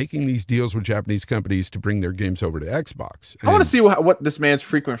lot, making these deals with Japanese companies to bring their games over to Xbox. I want to see what this man's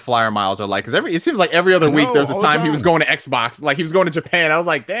frequent flyer miles are like, because it seems like every other week there's a time he was going to Xbox, like he was going to Japan. I was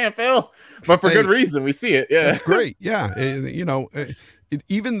like, damn, Phil, but for good reason. We see it. Yeah, that's great. Yeah,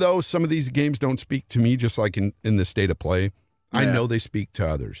 even though some of these games don't speak to me, just like in the state of play, I know they speak to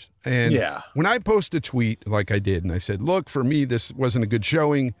others. And when I post a tweet like I did, and I said, look, for me, this wasn't a good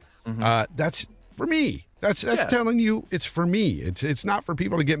showing. That's for me. That's telling you it's for me. It's not for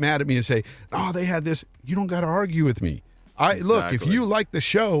people to get mad at me and say, oh, they had this. You don't got to argue with me. Look, if you like the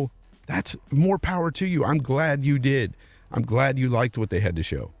show, that's more power to you. I'm glad you did. I'm glad you liked what they had to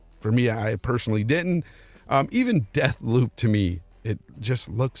show. For me, I personally didn't. Even Deathloop to me, it just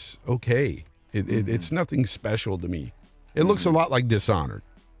looks okay. It's nothing special to me. It looks a lot like Dishonored.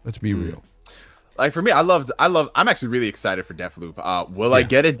 Let's be real. Like for me, I'm actually really excited for Deathloop. Will I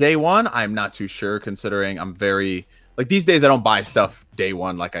get it day one? I'm not too sure, considering I'm very like these days I don't buy stuff day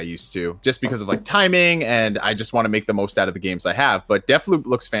one like I used to, just because of like timing, and I just want to make the most out of the games I have. But Deathloop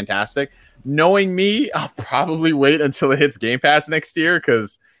looks fantastic. Knowing me, I'll probably wait until it hits Game Pass next year,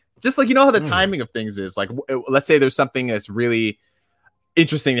 because just like how the timing of things is. Like let's say there's something that's really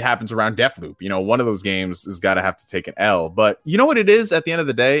interesting that happens around Deathloop. One of those games has got to have to take an L. But you know what it is at the end of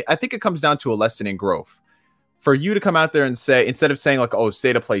the day? I think it comes down to a lesson in growth. For you to come out there and say, instead of saying like, oh,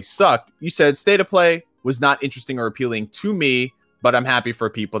 State of Play sucked, you said State of Play was not interesting or appealing to me, but I'm happy for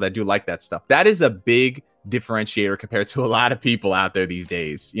people that do like that stuff. That is a big differentiator compared to a lot of people out there these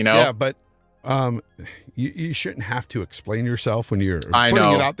days, Yeah, but you shouldn't have to explain yourself when you're putting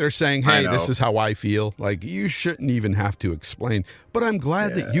it out there saying, hey, this is how I feel. Like, you shouldn't even have to explain. But I'm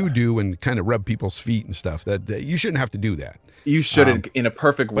glad that you do, and kind of rub people's feet and stuff. That you shouldn't have to do that. You shouldn't in a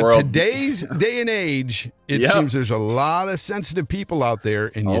perfect world. But today's day and age, it seems there's a lot of sensitive people out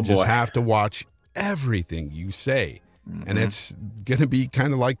there, and you just have to watch everything you say. And it's going to be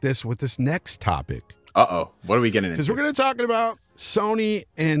kind of like this with this next topic. Uh-oh. What are we getting into? Because we're going to talk about Sony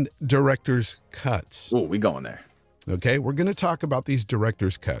and director's cuts. Oh, we going there. Okay, we're going to talk about these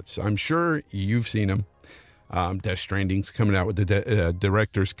director's cuts. I'm sure you've seen them. Death Stranding's coming out with the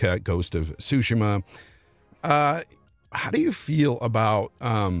director's cut, Ghost of Tsushima. How do you feel about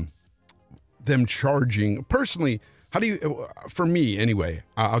them charging? Personally, for me anyway,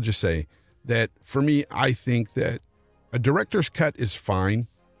 I'll just say that for me, I think that a director's cut is fine,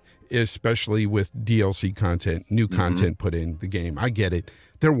 especially with DLC content, new content put in the game. I get it.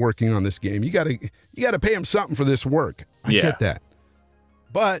 They're working on this game. You gotta pay them something for this work. I get that.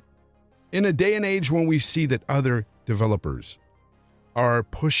 But in a day and age when we see that other developers are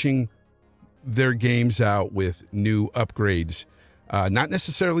pushing their games out with new upgrades, not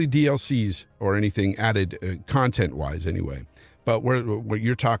necessarily DLCs or anything added content-wise anyway, but where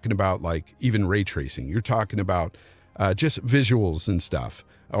you're talking about like even ray tracing, you're talking about just visuals and stuff,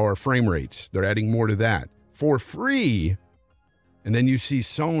 or frame rates. They're adding more to that for free. And then you see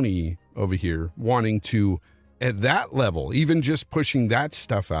Sony over here wanting to, at that level, even just pushing that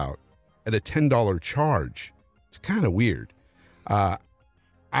stuff out at a $10 charge. It's kind of weird. I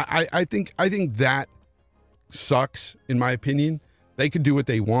think that sucks, in my opinion. They could do what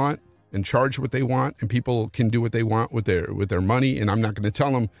they want and charge what they want, and people can do what they want with their money. And I'm not going to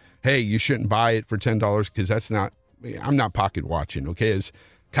tell them, hey, you shouldn't buy it for $10, because I'm not pocket watching, okay? As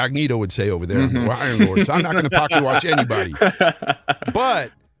Cognito would say over there on the Iron Lords, I'm not going to pocket watch anybody.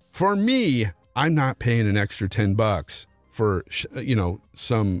 But for me, I'm not paying an extra $10 for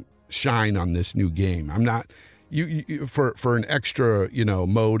some shine on this new game. I'm not. you for an extra,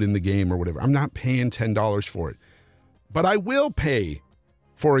 mode in the game or whatever. I'm not paying $10 for it. But I will pay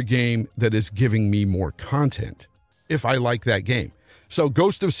for a game that is giving me more content if I like that game. So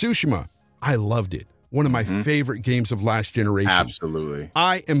Ghost of Tsushima, I loved it. One of my favorite games of last generation. Absolutely.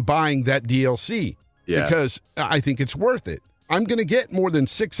 I am buying that DLC because I think it's worth it. I'm going to get more than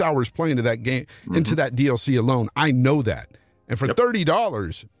 6 hours playing to that game into that DLC alone. I know that. And for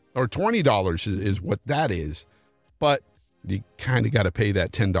 $30 or $20 is what that is. But you kind of got to pay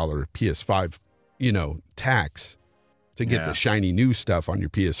that $10 PS5, tax to get the shiny new stuff on your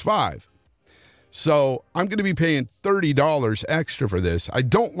PS5. So I'm going to be paying $30 extra for this. I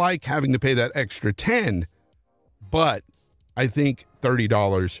don't like having to pay that extra $10, but I think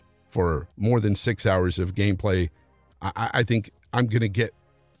 $30 for more than 6 hours of gameplay, I think I'm going to get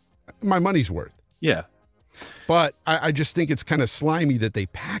my money's worth. Yeah. But I just think it's kind of slimy that they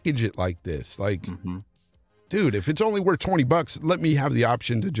package it like this. Like, dude, if it's only worth $20, let me have the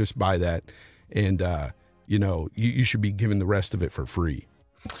option to just buy that. And, you should be giving the rest of it for free.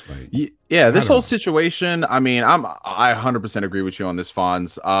 Right. Yeah, this whole situation, I mean, I 100% agree with you on this,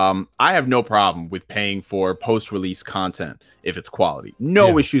 Fonz. I have no problem with paying for post-release content if it's quality.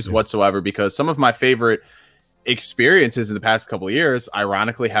 No issues whatsoever, because some of my favorite experiences in the past couple of years,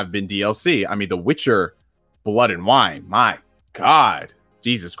 ironically, have been DLC. I mean, The Witcher, Blood and Wine, my God,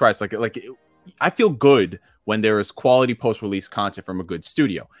 Jesus Christ. Like I feel good when there is quality post-release content from a good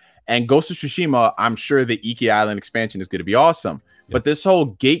studio. And Ghost of Tsushima, I'm sure the Iki Island expansion is going to be awesome. But this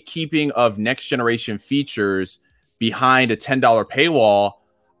whole gatekeeping of next generation features behind a $10 paywall,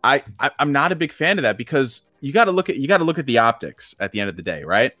 I'm not a big fan of that, because you got to look at the optics at the end of the day,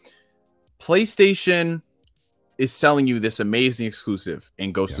 right? PlayStation is selling you this amazing exclusive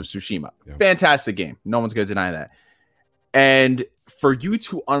in Ghost of Tsushima. Fantastic game. No one's going to deny that. And for you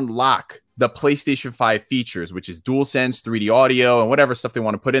to unlock the PlayStation 5 features, which is DualSense, 3D audio, and whatever stuff they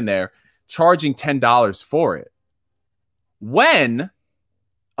want to put in there, charging $10 for it. When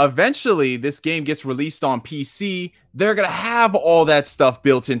eventually this game gets released on PC, they're going to have all that stuff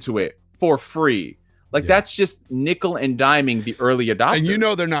built into it for free. That's just nickel and diming the early adopters.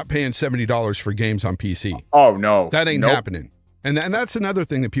 And they're not paying $70 for games on PC. Oh, no. That ain't happening. And that's another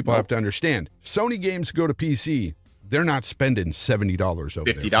thing that people have to understand. Sony games go to PC, they're not spending $70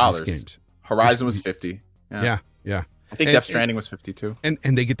 over $50 there for these games. Horizon was $50. Yeah. I think Death Stranding was $52.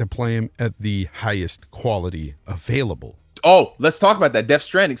 And they get to play them at the highest quality available. Oh, let's talk about that. Death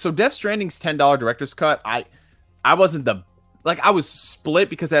Stranding. So Death Stranding's $10 director's cut. I wasn't I was split,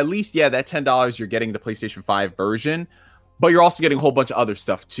 because at least, that $10 you're getting the PlayStation 5 version, but you're also getting a whole bunch of other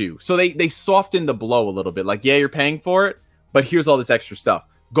stuff too. So they softened the blow a little bit. You're paying for it, but here's all this extra stuff.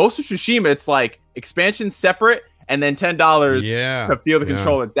 Ghost of Tsushima, it's expansion separate, and then $10 to feel the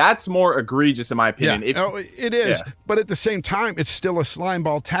controller. That's more egregious, in my opinion. It is. But at the same time, it's still a slime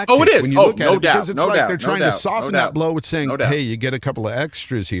ball tactic. Oh, it is. When you look at it, because it's doubt, they're trying to soften that blow with saying, hey, you get a couple of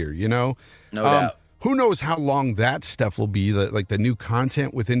extras here, No doubt. Who knows how long that stuff will be, the new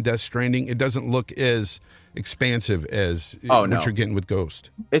content within Death Stranding. It doesn't look as expansive as what you're getting with Ghost.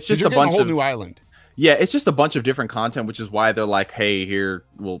 It's just a bunch of new island. Yeah, it's just a bunch of different content, which is why they're like, hey, here,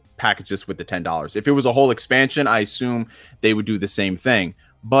 we'll package this with the $10. If it was a whole expansion, I assume they would do the same thing.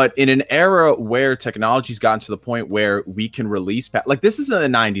 But in an era where technology's gotten to the point where we can release, this isn't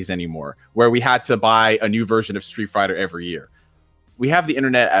the 90s anymore, where we had to buy a new version of Street Fighter every year. We have the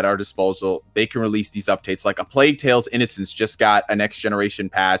internet at our disposal. They can release these updates. Like A Plague Tale's Innocence just got a next generation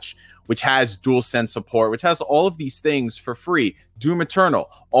patch, which has DualSense support, which has all of these things for free. Doom Eternal,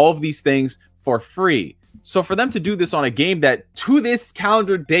 all of these things for free. So for them to do this on a game that to this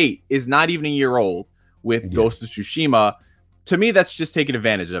calendar date is not even a year old with Ghost of Tsushima, to me, that's just taking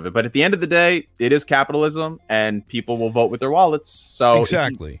advantage of it. But at the end of the day, it is capitalism, and people will vote with their wallets. So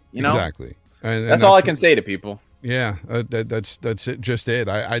exactly. And that's all I can say to people. Yeah, that's it. Just it.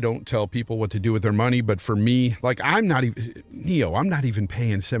 I don't tell people what to do with their money, but for me, I'm not even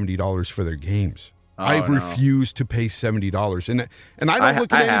paying $70 for their games. I've refused to pay $70, and I don't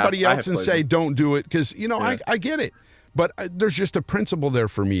look at anybody else and say don't do it, because I get it, but there's just a principle there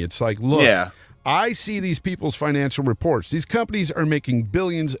for me. It's look, I see these people's financial reports. These companies are making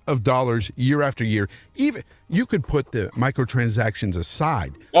billions of dollars year after year. Even you could put the microtransactions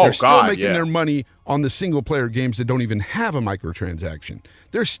aside. They're still making their money on the single player games that don't even have a microtransaction.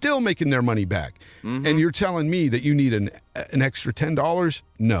 They're still making their money back. And you're telling me that you need an extra $10?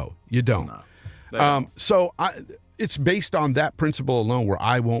 No, you don't. No. So it's based on that principle alone where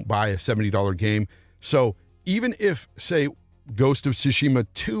I won't buy a $70 game. So even if, say, Ghost of Tsushima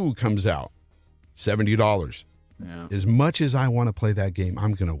 2 comes out, $70. As much as I want to play that game,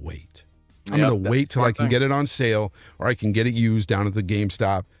 I'm going to wait. I'm going to wait till I can get it on sale, or I can get it used down at the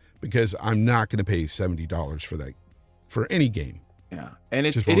GameStop, because I'm not going to pay $70 for that, for any game. Yeah. And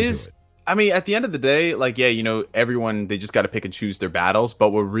it is, I mean, at the end of the day, like, yeah, you know, everyone, they just got to pick and choose their battles.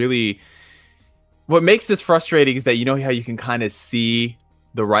 But what makes this frustrating is that, you know, how you can kind of see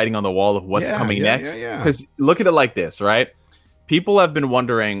the writing on the wall of what's coming next. Because look at it like this, right? People have been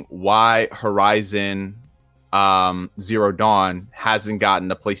wondering why Horizon Zero Dawn hasn't gotten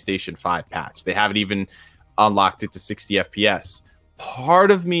a PlayStation 5 patch. They haven't even unlocked it to 60 FPS.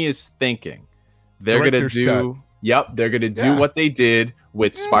 Part of me is thinking they're going to do what they did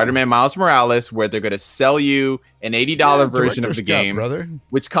with Spider-Man Miles Morales, where they're going to sell you an $80 version of the game,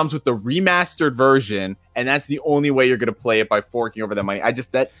 which comes with the remastered version, and that's the only way you're going to play it, by forking over the money. You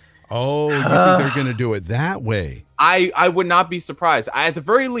think they're going to do it that way? I would not be surprised. At the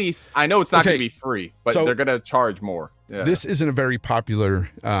very least, I know it's not going to be free, but they're going to charge more. Yeah. This isn't a very popular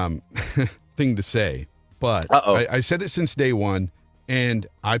thing to say, but I said it since day one, and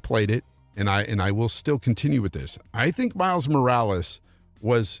I played it, and I will still continue with this. I think Miles Morales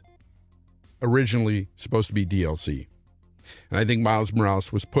was originally supposed to be DLC. And I think Miles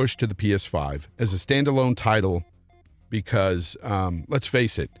Morales was pushed to the PS5 as a standalone title because, let's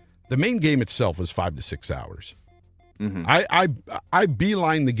face it, the main game itself was 5 to 6 hours. Mm-hmm. I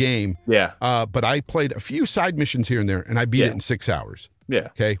beeline the game, but I played a few side missions here and there, and I beat it in 6 hours. Yeah.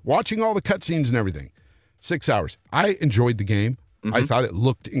 Okay. Watching all the cutscenes and everything, 6 hours. I enjoyed the game. Mm-hmm. I thought it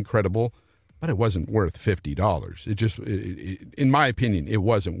looked incredible, but it wasn't worth $50. It just, in my opinion, it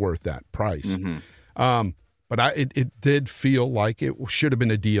wasn't worth that price. Mm-hmm. But it did feel like it should have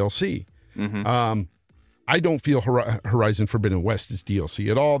been a DLC. Mm-hmm. I don't feel Horizon Forbidden West is DLC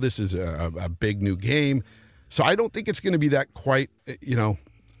at all. This is a big new game. So I don't think it's going to be that quite, you know,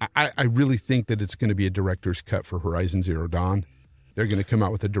 I really think that it's going to be a director's cut for Horizon Zero Dawn. They're going to come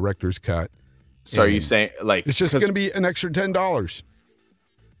out with a director's cut. So are you saying, like, it's just going to be an extra $10?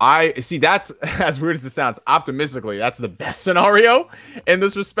 I see, that's as weird as it sounds. Optimistically, that's the best scenario in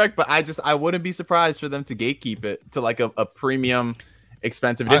this respect. But I wouldn't be surprised for them to gatekeep it to like a premium,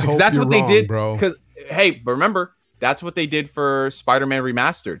 expensive edition, because that's what they did. Because but remember, that's what they did for Spider-Man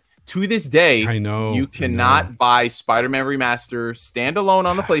Remastered. To this day, I know you cannot buy Spider-Man Remaster standalone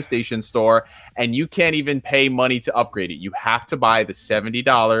on the PlayStation Store, and you can't even pay money to upgrade it. You have to buy the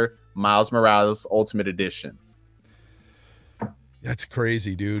 $70 Miles Morales Ultimate Edition. That's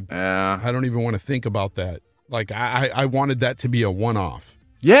crazy, dude. Yeah. I don't even want to think about that. Like, I wanted that to be a one-off.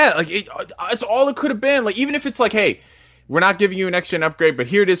 Yeah, like, it's all it could have been. Like, even if it's like, hey, we're not giving you an extra upgrade, but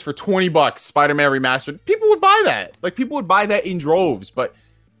here it is for $20, Spider-Man Remastered. People would buy that. Like, people would buy that in droves, but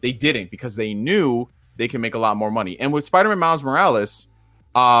they didn't, because they knew they can make a lot more money. And with Spider-Man Miles Morales,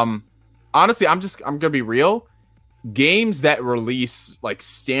 honestly, I'm going to be real. Games that release, like,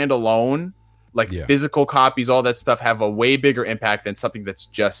 standalone, like physical copies, all that stuff, have a way bigger impact than something that's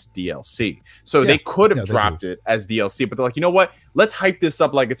just DLC. So they could have dropped it as DLC, but they're like, you know what? Let's hype this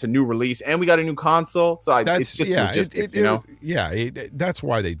up like it's a new release, and we got a new console. So it's just logistics, you know? That's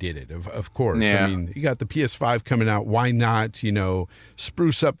why they did it, of course. Yeah. I mean, you got the PS5 coming out. Why not, you know,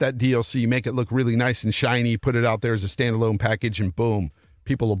 spruce up that DLC, make it look really nice and shiny, put it out there as a standalone package, and boom,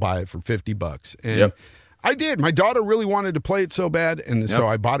 people will buy it for $50. And I did. My daughter really wanted to play it so bad, and so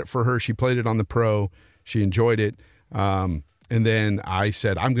I bought it for her. She played it on the Pro. She enjoyed it. And then I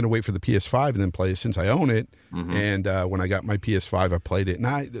said, I'm going to wait for the PS5 and then play it since I own it. Mm-hmm. And when I got my PS5, I played it.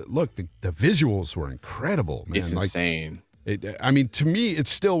 And look, the visuals were incredible, man. It's insane. I mean, to me, it's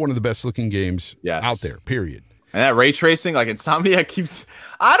still one of the best looking games out there, period. And that ray tracing, like Insomniac keeps,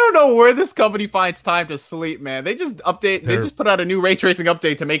 I don't know where this company finds time to sleep, man. They just they just put out a new ray tracing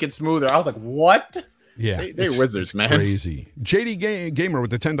update to make it smoother. I was like, what? Yeah, they're wizards, man. Crazy. JD Gamer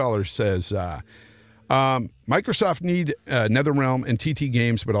with the $10 says, Microsoft need NetherRealm and TT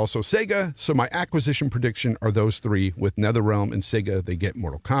Games, but also Sega. So my acquisition prediction are those three. With NetherRealm and Sega, they get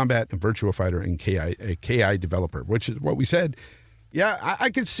Mortal Kombat and Virtua Fighter and a KI developer, which is what we said. Yeah, I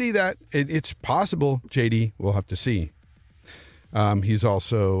could see that. It's possible, JD. We'll have to see. He's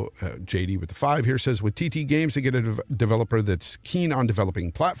also, JD with the 5 here says, with TT Games, they get a developer that's keen on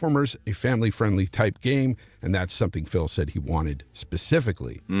developing platformers, a family-friendly type game, and that's something Phil said he wanted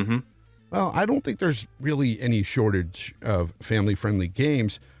specifically. Mm-hmm. Well, I don't think there's really any shortage of family-friendly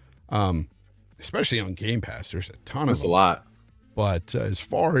games, especially on Game Pass. There's a ton of them. There's a lot. But as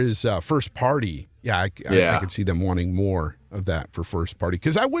far as first party, I could see them wanting more of that for first party.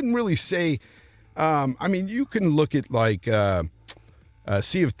 Because I wouldn't really say, I mean, you can look at like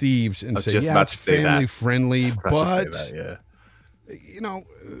Sea of Thieves and say, it's family friendly, but you know,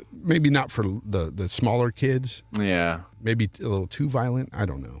 maybe not for the smaller kids. Yeah, maybe a little too violent. I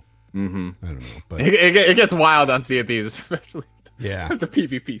don't know. Mm-hmm. I don't know, but it gets wild on Sea of Thieves, especially the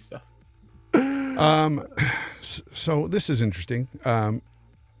PvP stuff. So this is interesting.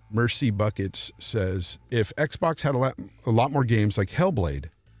 Mercy Buckets says, if Xbox had a lot more games like Hellblade,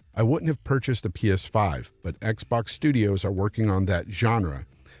 I wouldn't have purchased a PS5, but Xbox Studios are working on that genre.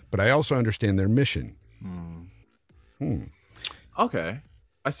 But I also understand their mission. Okay.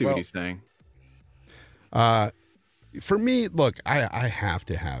 I see what he's saying. For me, look, I have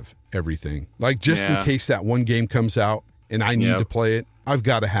to have everything. Like, just in case that one game comes out and I need to play it, I've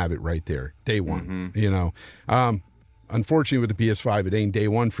got to have it right there, day one. You know, unfortunately with the PS5, it ain't day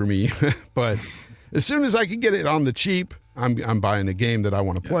one for me. But as soon as I can get it on the cheap, I'm buying a game that I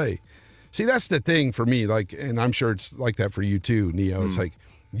want to play. See, that's the thing for me. Like, and I'm sure it's like that for you too, Neo. It's like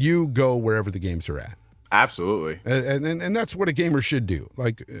you go wherever the games are at. Absolutely. And that's what a gamer should do.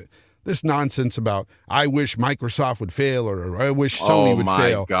 Like, this nonsense about I wish Microsoft would fail or I wish Sony would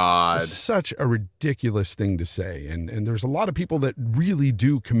fail. Oh my God. It's such a ridiculous thing to say. And there's a lot of people that really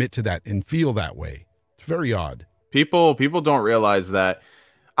do commit to that and feel that way. It's very odd. People don't realize that.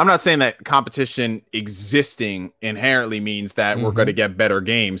 I'm not saying that competition existing inherently means that we're going to get better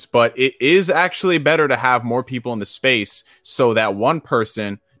games, but it is actually better to have more people in the space so that one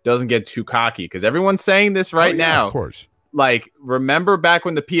person doesn't get too cocky, because everyone's saying this right now. Of course. Like, remember back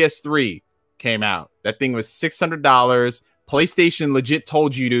when the PS3 came out, that thing was $600. PlayStation legit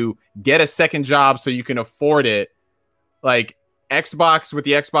told you to get a second job so you can afford it. Like, Xbox with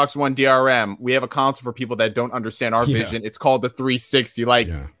the Xbox One DRM, we have a console for people that don't understand our vision. It's called the 360. Like,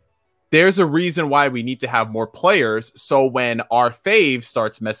 there's a reason why we need to have more players. So when our fave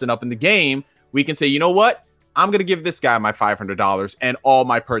starts messing up in the game, we can say, you know what? I'm going to give this guy my $500 and all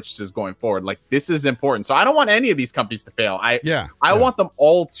my purchases going forward. Like, this is important. So I don't want any of these companies to fail. I want them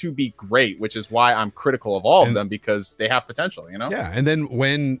all to be great, which is why I'm critical of all of them, because they have potential, you know? Yeah. And then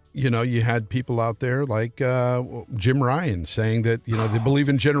when, you know, you had people out there like Jim Ryan saying that, you know, they believe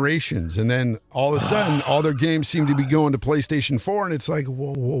in generations. And then all of a sudden, all their games seem to be going to PlayStation 4. And it's like,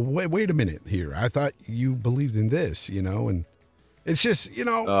 whoa, wait a minute here. I thought you believed in this, you know, and it's just, you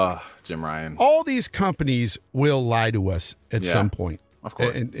know, Jim Ryan. All these companies will lie to us at some point, of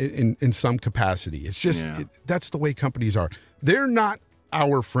course, in some capacity. It's just that's the way companies are. They're not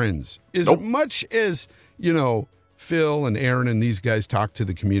our friends. As much as, you know, Phil and Aaron and these guys talk to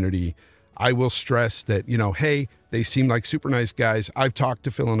the community, I will stress that, you know, hey, they seem like super nice guys. I've talked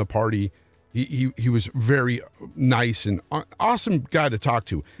to Phil in a party. He was very nice and awesome guy to talk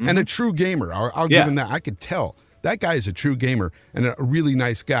to, and a true gamer. I'll give him that. I could tell. That guy is a true gamer and a really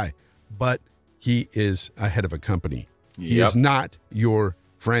nice guy, but he is a head of a company. He is not your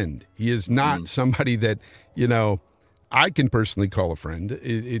friend. He is not somebody that, you know, I can personally call a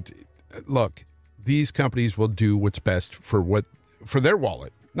friend. Look, these companies will do what's best for their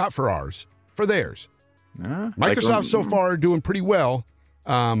wallet, not for ours, for theirs. Microsoft so far doing pretty well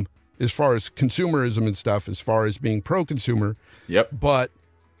as far as consumerism and stuff, as far as being pro-consumer. But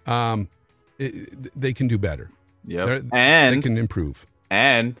they can do better. And they can improve.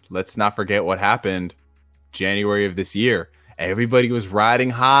 And let's not forget what happened January of this year. Everybody was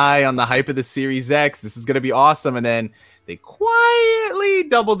riding high on the hype of the Series X. This is going to be awesome. And then they quietly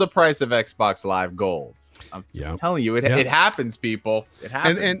doubled the price of Xbox Live Golds. I'm just telling you, it happens, people. It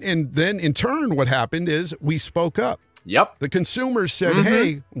happens. And then in turn, what happened is we spoke up. The consumers said,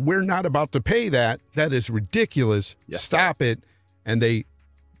 hey, we're not about to pay that. That is ridiculous. Stop it. And they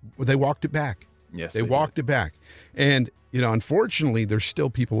walked it back. They walked it back. And, you know, unfortunately, there's still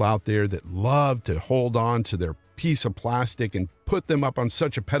people out there that love to hold on to their piece of plastic and put them up on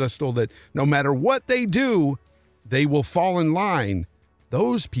such a pedestal that no matter what they do, they will fall in line.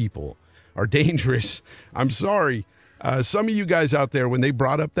 Those people are dangerous. I'm sorry. Some of you guys out there, when they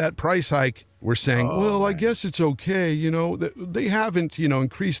brought up that price hike, were saying, I guess it's okay. You know, they haven't, you know,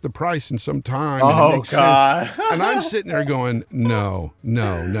 increased the price in some time. And it makes sense. And I'm sitting there going, no.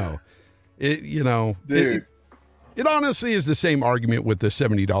 It, you know, dude. It honestly is the same argument with the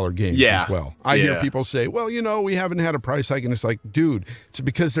 $70 games as well. I hear people say, well, you know, we haven't had a price hike. And it's like, dude, it's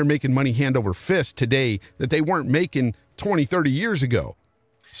because they're making money hand over fist today that they weren't making 20, 30 years ago.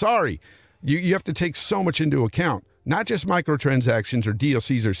 Sorry. You have to take so much into account, not just microtransactions or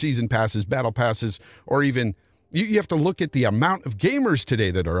DLCs or season passes, battle passes, or even you have to look at the amount of gamers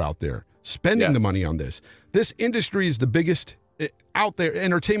today that are out there spending the money on this. This industry is the biggest out there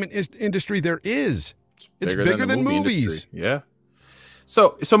entertainment industry there is. It's bigger than movies.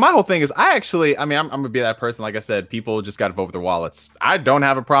 So my whole thing is I'm gonna be that person. Like I said, people just got to vote with their wallets. I don't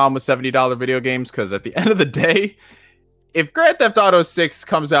have a problem with $70 video games, because at the end of the day, if Grand Theft Auto 6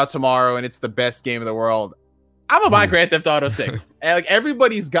 comes out tomorrow and it's the best game in the world, I'm gonna buy Grand Theft Auto 6. And like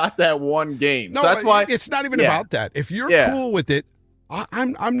everybody's got that one game. No, so that's why it's not even about that. If you're cool with it,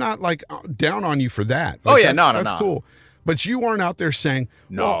 I'm not like down on you for that. Like, that's cool. But you aren't out there saying,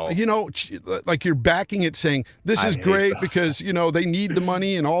 no, well, you know, like you're backing it saying this is great because, you know, they need the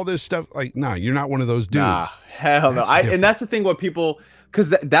money and all this stuff. Like, nah, you're not one of those dudes. Nah, hell no. And that's the thing what people,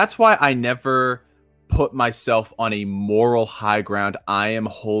 because that's why I never put myself on a moral high ground. I am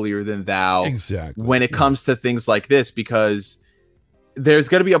holier than thou. Exactly. When it comes to things like this, because there's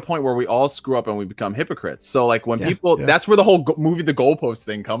going to be a point where we all screw up and we become hypocrites. So like when people, that's where the whole movie, The Goalpost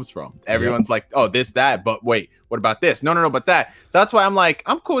thing comes from. Everyone's like, oh, this, that, but wait, what about this? No, but that. So that's why I'm like,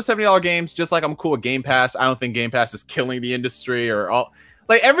 I'm cool with $70 games, just like I'm cool with Game Pass. I don't think Game Pass is killing the industry or all.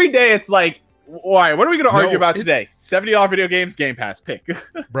 Like every day it's like, all right, what are we going to argue about today? $70 video games, Game Pass, pick.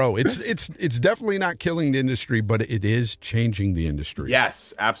 Bro, it's definitely not killing the industry, but it is changing the industry.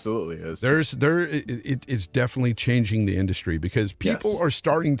 Yes, absolutely is. It's definitely changing the industry because people are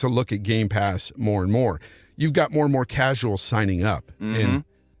starting to look at Game Pass more and more. You've got more and more casuals signing up, and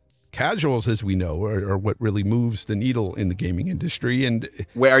casuals, as we know, are what really moves the needle in the gaming industry. And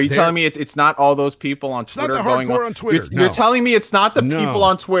wait, are you telling me it's not all those people on Twitter? It's not the hardcore on Twitter. You're telling me it's not the people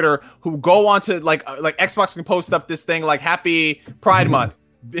on Twitter who go on to like Xbox can post up this thing like Happy Pride Month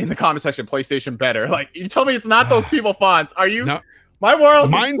in the comment section, PlayStation better. Like you tell me it's not those people, Fonz. Are you? No. My world,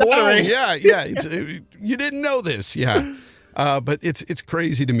 mind blown. Yeah. You didn't know this, but it's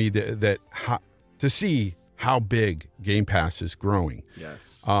crazy to me that to see how big Game Pass is growing.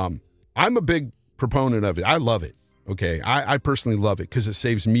 Yes. I'm a big proponent of it. I love it. Okay. I personally love it because it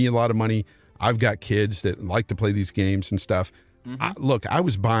saves me a lot of money. I've got kids that like to play these games and stuff. Look, I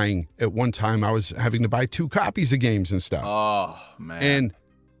was buying at one time, I was having to buy 2 copies of games and stuff. Oh, man. And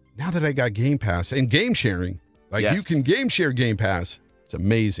now that I got Game Pass and game sharing, like you can game share Game Pass. It's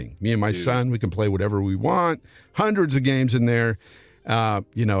amazing. Me and my son, we can play whatever we want. Hundreds of games in there.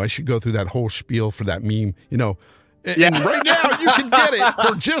 You know, I should go through that whole spiel for that meme, you know. And right now you can get it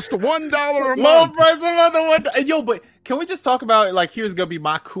for just $1 a month. Low price of the one. Yo, but can we just talk about like here's gonna be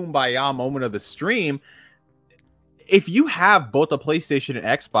my kumbaya moment of the stream. If you have both a PlayStation and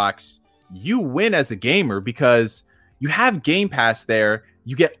Xbox, you win as a gamer because you have Game Pass there.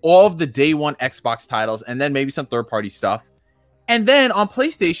 You get all of the day one Xbox titles and then maybe some third-party stuff. And then on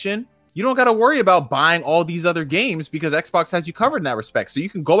PlayStation, you don't got to worry about buying all these other games because Xbox has you covered in that respect. So you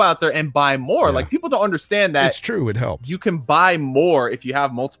can go out there and buy more. Like people don't understand that. It's true. It helps. You can buy more if you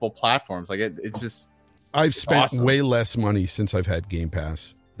have multiple platforms. Like it's just. I've spent way less money since I've had Game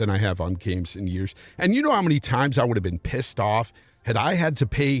Pass than I have on games in years. And you know how many times I would have been pissed off had I had to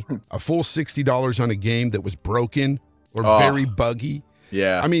pay a full $60 on a game that was broken or very buggy.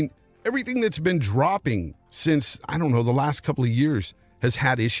 Yeah. I mean, everything that's been dropping since, I don't know, the last couple of years has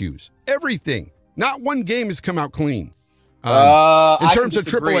had issues. Everything. Not one game has come out clean. In terms of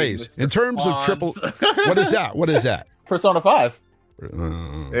AAAs. In terms of triple. What is that? What is that? Persona 5.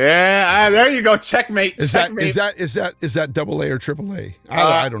 There you go. Checkmate. Is that AA or AAA?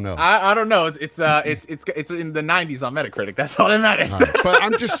 I don't know. I don't know. It's in the 90s on Metacritic. That's all that matters. Right. But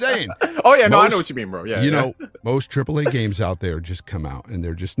I'm just saying. I know what you mean, bro. Yeah. You know, most AAA games out there just come out and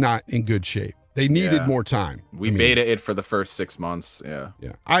they're just not in good shape. They needed more time. We beta it for the first 6 months. Yeah.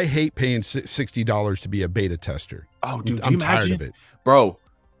 I hate paying $60 to be a beta tester. Oh, dude, I'm tired of it, bro.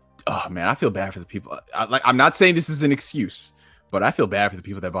 Oh man, I feel bad for the people. I'm not saying this is an excuse, but I feel bad for the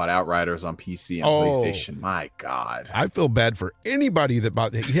people that bought Outriders on PC and PlayStation. My God, I feel bad for anybody that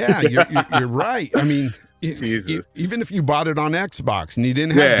bought it. Yeah, you're right. I mean, even if you bought it on Xbox and you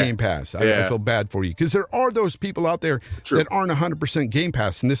didn't have Game Pass, I feel bad for you because there are those people out there that aren't 100% Game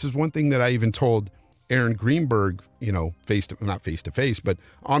Pass. And this is one thing that I even told Aaron Greenberg, you know, not face to face, but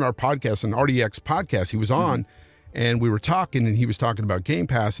on our podcast, an RDX podcast, he was on and we were talking and he was talking about Game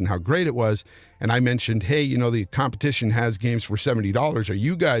Pass and how great it was. And I mentioned, hey, you know, the competition has games for $70. Are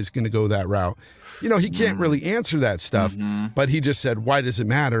you guys going to go that route? You know, he can't really answer that stuff, but he just said, why does it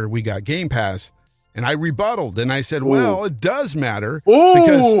matter? We got Game Pass. And I rebutted and I said, well, it does matter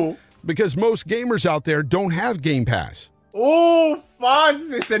because most gamers out there don't have Game Pass. Oh,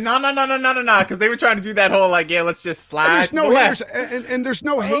 Fonz said no, because they were trying to do that whole like, let's just slide. And there's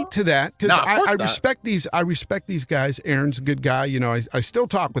no hate to that because I respect these. I respect these guys. Aaron's a good guy. You know, I still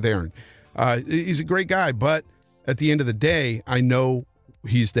talk with Aaron. He's a great guy, but at the end of the day, I know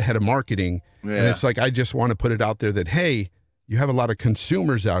he's the head of marketing, and it's like I just want to put it out there that hey, you have a lot of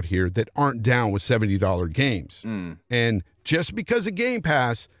consumers out here that aren't down with $70 games, and just because of Game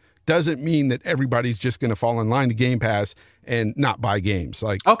Pass doesn't mean that everybody's just going to fall in line to Game Pass and not buy games.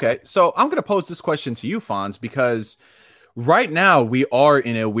 Like, okay, so I'm going to pose this question to you, Fonz, because right now we are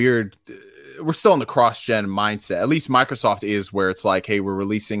in a weird we're still in the cross-gen mindset. At least Microsoft is, where it's like, hey, we're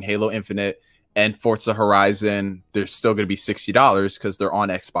releasing Halo Infinite and Forza Horizon. They're still going to be $60 because they're on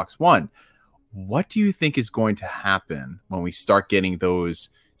Xbox One. What do you think is going to happen when we start getting those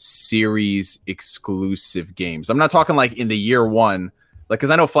series exclusive games? I'm not talking like in the year one, like, because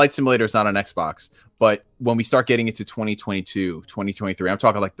I know Flight Simulator is not on Xbox, but when we start getting into 2022, 2023, I'm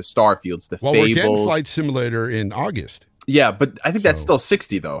talking like the Starfields, the Fables. We're getting Flight Simulator in August. Yeah, but I think that's still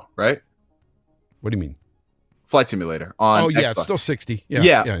 60 though, right? What do you mean? Flight Simulator on Xbox. It's still 60.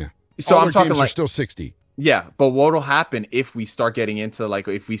 Yeah. So all I'm talking like still 60. Yeah, but what will happen if we start getting into, like,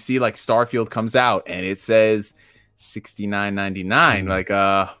 if we see like Starfield comes out and it says $69.99? Like,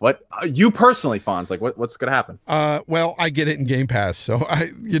 what you personally, Fonz, like, what's gonna happen? Well, I get it in Game Pass, so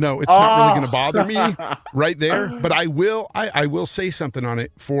it's not really gonna bother me right there. But I will say something on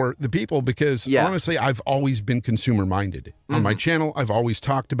it for the people, because honestly, I've always been consumer minded on my channel. I've always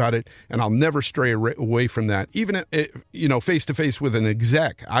talked about it, and I'll never stray away from that. Even face to face with an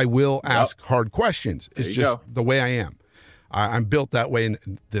exec, I will ask hard questions. It's just the way I am. I'm built that way,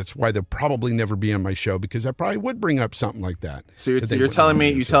 and that's why they'll probably never be on my show, because I probably would bring up something like that. So you're telling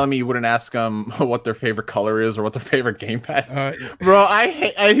me you wouldn't ask them what their favorite color is or what their favorite Game Pass is? Bro,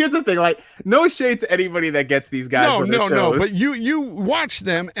 here's the thing, like, no shade to anybody that gets these guys. No, but you watch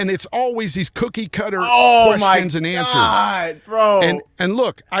them, and it's always these cookie cutter questions and answers. God, bro. And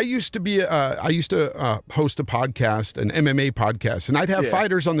look, I used to host a podcast, an MMA podcast, and I'd have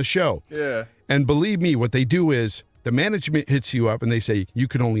fighters on the show. Yeah. And believe me, what they do is, the management hits you up and they say, you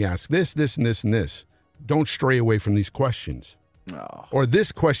can only ask this, this, and this, and this. Don't stray away from these questions. Or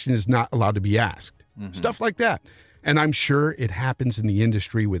this question is not allowed to be asked. Stuff like that. And I'm sure it happens in the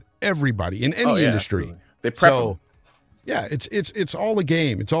industry with everybody, in any industry. Absolutely. They prep them. Yeah, it's all a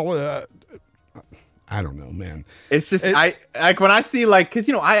game. It's all I don't know, man. It's just, I like when I see, like, because,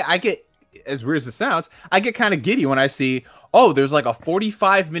 I get, as weird as it sounds, I get kind of giddy when I see, there's like a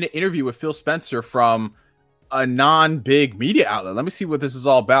 45-minute interview with Phil Spencer from a non-big media outlet. Let me see what this is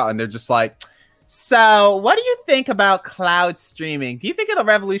all about. And they're just like, so what do you think about cloud streaming? Do you think it'll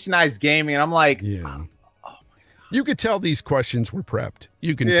revolutionize gaming? And I'm like, oh my God. You could tell these questions were prepped.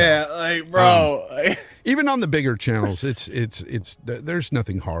 You can tell. Like, bro. Even on the bigger channels, it's there's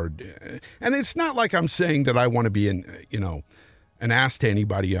nothing hard. And it's not like I'm saying that I want to be an ass to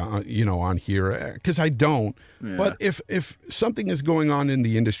anybody on here, because I don't. But if something is going on in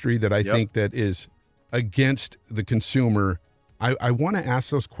the industry that I think that is against the consumer, I want to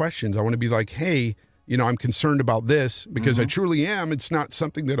ask those questions. I want to be like, hey, I'm concerned about this, because I truly am. It's not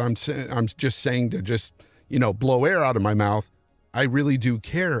something that I'm just saying to just, blow air out of my mouth. I really do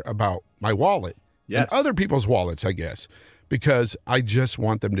care about my wallet and other people's wallets, I guess, because I just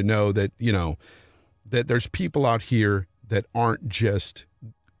want them to know that, that there's people out here that aren't just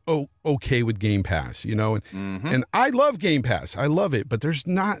okay with Game Pass, and I love Game Pass. I love it, but there's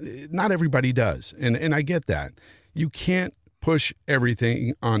not everybody does. And I get that. You can't push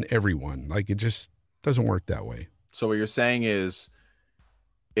everything on everyone. Like, it just doesn't work that way. So what you're saying is,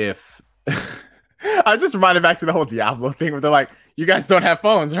 if I just reminded back to the whole Diablo thing where they're like, you guys don't have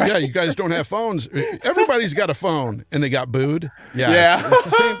phones, right? Yeah, you guys don't have phones. Everybody's got a phone and they got booed. Yeah. It's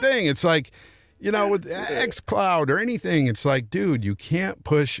the same thing. It's like, with xCloud or anything, it's like, dude, you can't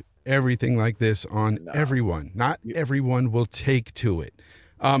push everything like this on everyone. Not everyone will take to it.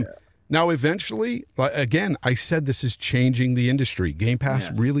 Now, eventually, again, I said this is changing the industry. Game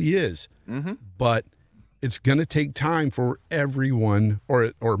Pass really is. But it's going to take time for everyone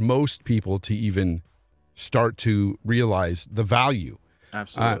or most people to even start to realize the value.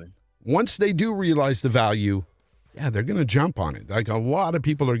 Absolutely. Once they do realize the value, they're going to jump on it. Like, a lot of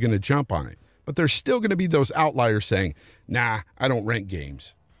people are going to jump on it. But there's still going to be those outliers saying, nah, I don't rent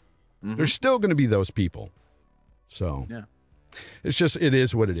games. There's still going to be those people. So it's just, it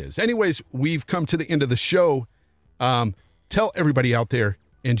is what it is. Anyways, we've come to the end of the show. Tell everybody out there,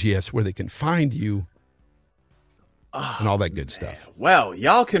 NGS, where they can find you and all that good stuff. Well,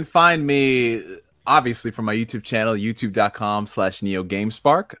 y'all can find me, obviously, from my YouTube channel,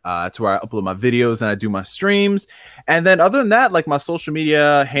 youtube.com/NeoGameSpark. That's where I upload my videos and I do my streams. And then other than that, like, my social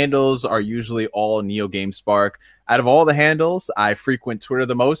media handles are usually all NeoGameSpark. Out of all the handles, I frequent Twitter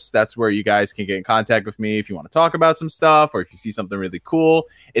the most. That's where you guys can get in contact with me if you want to talk about some stuff or if you see something really cool.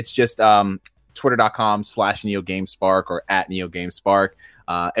 It's just twitter.com/NeoGameSpark or @NeoGameSpark.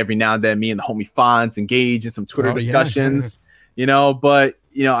 Every now and then, me and the homie Fonz engage in some Twitter discussions, but,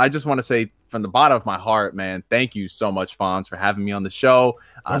 I just want to say, from the bottom of my heart, man, thank you so much, Fonz, for having me on the show.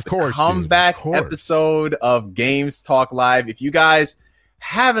 Of course, comeback episode of Games Talk Live. If you guys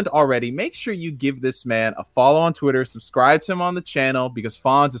haven't already, make sure you give this man a follow on Twitter, subscribe to him on the channel, because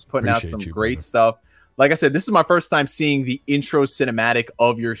Fonz is putting out some great stuff. Like I said, this is my first time seeing the intro cinematic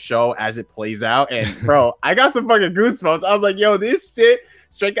of your show as it plays out. And bro, I got some fucking goosebumps. I was like, yo, this shit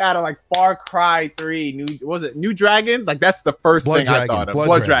straight out of like Far Cry 3. New Dragon? Like that's the first thing I thought of.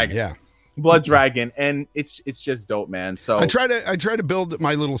 Blood Dragon. Yeah. Blood Dragon, and it's just dope, man. So I try to build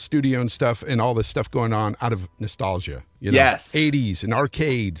my little studio and stuff and all this stuff going on out of nostalgia. You know, yes, 80s and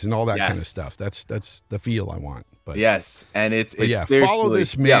arcades and all that kind of stuff. That's the feel I want. But yes, and it's follow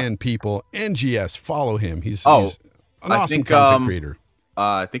this man, people. NGS, follow him. He's an awesome content creator.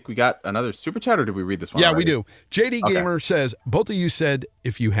 I think we got another super chat, or did we read this one? Yeah, already? we do. JD Gamer says, both of you said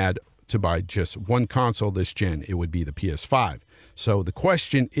if you had to buy just one console this gen, it would be the PS5. So the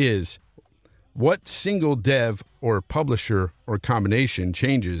question is, what single dev or publisher or combination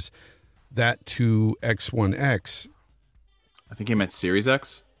changes that to X1X? I think he meant Series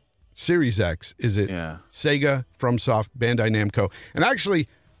X. Series X. Is it Sega, FromSoft, Bandai Namco? And actually,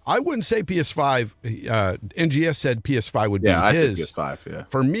 I wouldn't say PS5. NGS said PS5 would be his. I said PS5, yeah.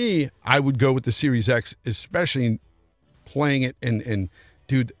 For me, I would go with the Series X, especially playing it and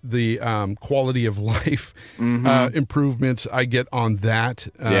dude, the quality of life improvements I get on that,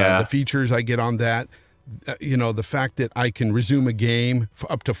 the features I get on that, the fact that I can resume a game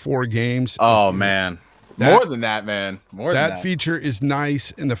for up to 4 games. Oh, man. More than that, man. That feature is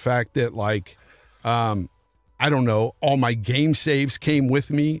nice. And the fact that, like, I don't know, all my game saves came with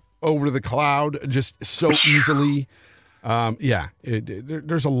me over the cloud just so easily.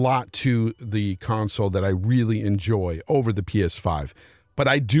 There's a lot to the console that I really enjoy over the PS5. But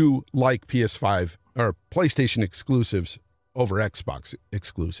I do like PS5 or PlayStation exclusives over Xbox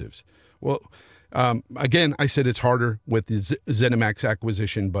exclusives. Well, again, I said it's harder with the ZeniMax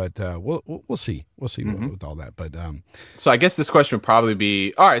acquisition, but we'll see. We'll see with all that. But so I guess this question would probably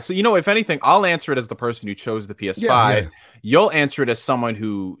be, all right, so, if anything, I'll answer it as the person who chose the PS5. Yeah. You'll answer it as someone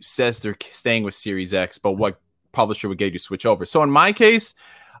who says they're staying with Series X, but what publisher would get you to switch over? So in my case,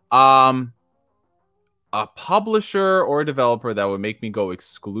 a publisher or a developer that would make me go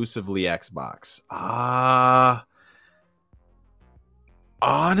exclusively Xbox.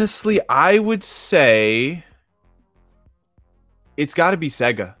 Honestly, I would say it's got to be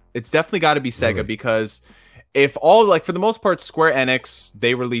Sega. It's definitely got to be Sega, because if for the most part, Square Enix,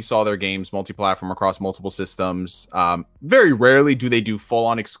 they release all their games multi-platform across multiple systems. Very rarely do they do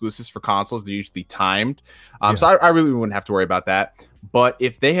full-on exclusives for consoles. They're usually timed. So I really wouldn't have to worry about that. But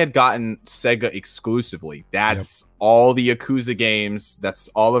if they had gotten Sega exclusively, that's all the Yakuza games. That's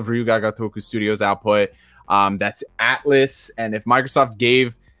all of Ryuga Gotoku Studios output. That's Atlas. And if Microsoft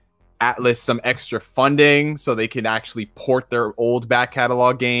gave Atlas some extra funding so they can actually port their old back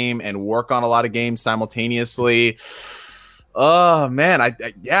catalog game and work on a lot of games simultaneously. Oh man,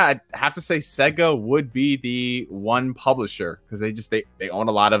 I'd have to say Sega would be the one publisher, because they own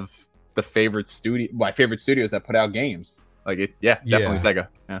a lot of my favorite studios that put out games. Definitely Sega.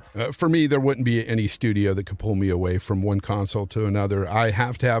 Yeah. For me, there wouldn't be any studio that could pull me away from one console to another. I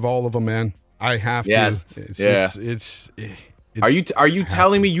have to have all of them, man. I have to. Are you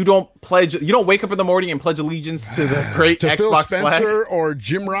telling me you don't wake up in the morning and pledge allegiance to the great to Xbox Phil Spencer flag? Or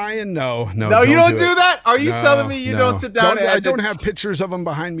Jim Ryan? No, you don't do that. Are you telling me you don't sit down? I don't have pictures of them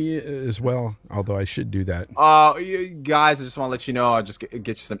behind me as well, although I should do that. Guys, I just want to let you know, I'll just get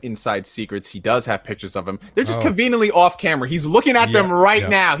you some inside secrets. He does have pictures of them. They're just conveniently off camera. He's looking at them right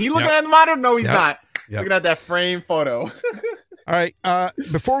now. He looking at the monitor? No, he's not. Looking at that frame photo. All right.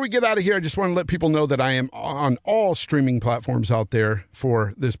 Before we get out of here, I just want to let people know that I am on all streaming platforms out there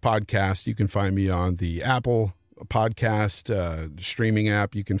for this podcast. You can find me on the Apple podcast streaming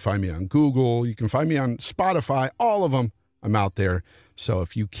app. You can find me on Google. You can find me on Spotify. All of them, I'm out there. So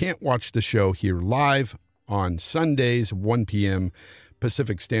if you can't watch the show here live on Sundays, 1 p.m.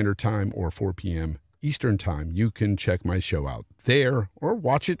 Pacific Standard Time or 4 p.m. Eastern Time, you can check my show out there or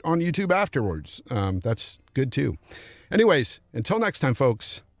watch it on YouTube afterwards. That's good too. Anyways, until next time,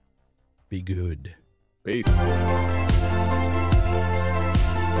 folks, be good. Peace.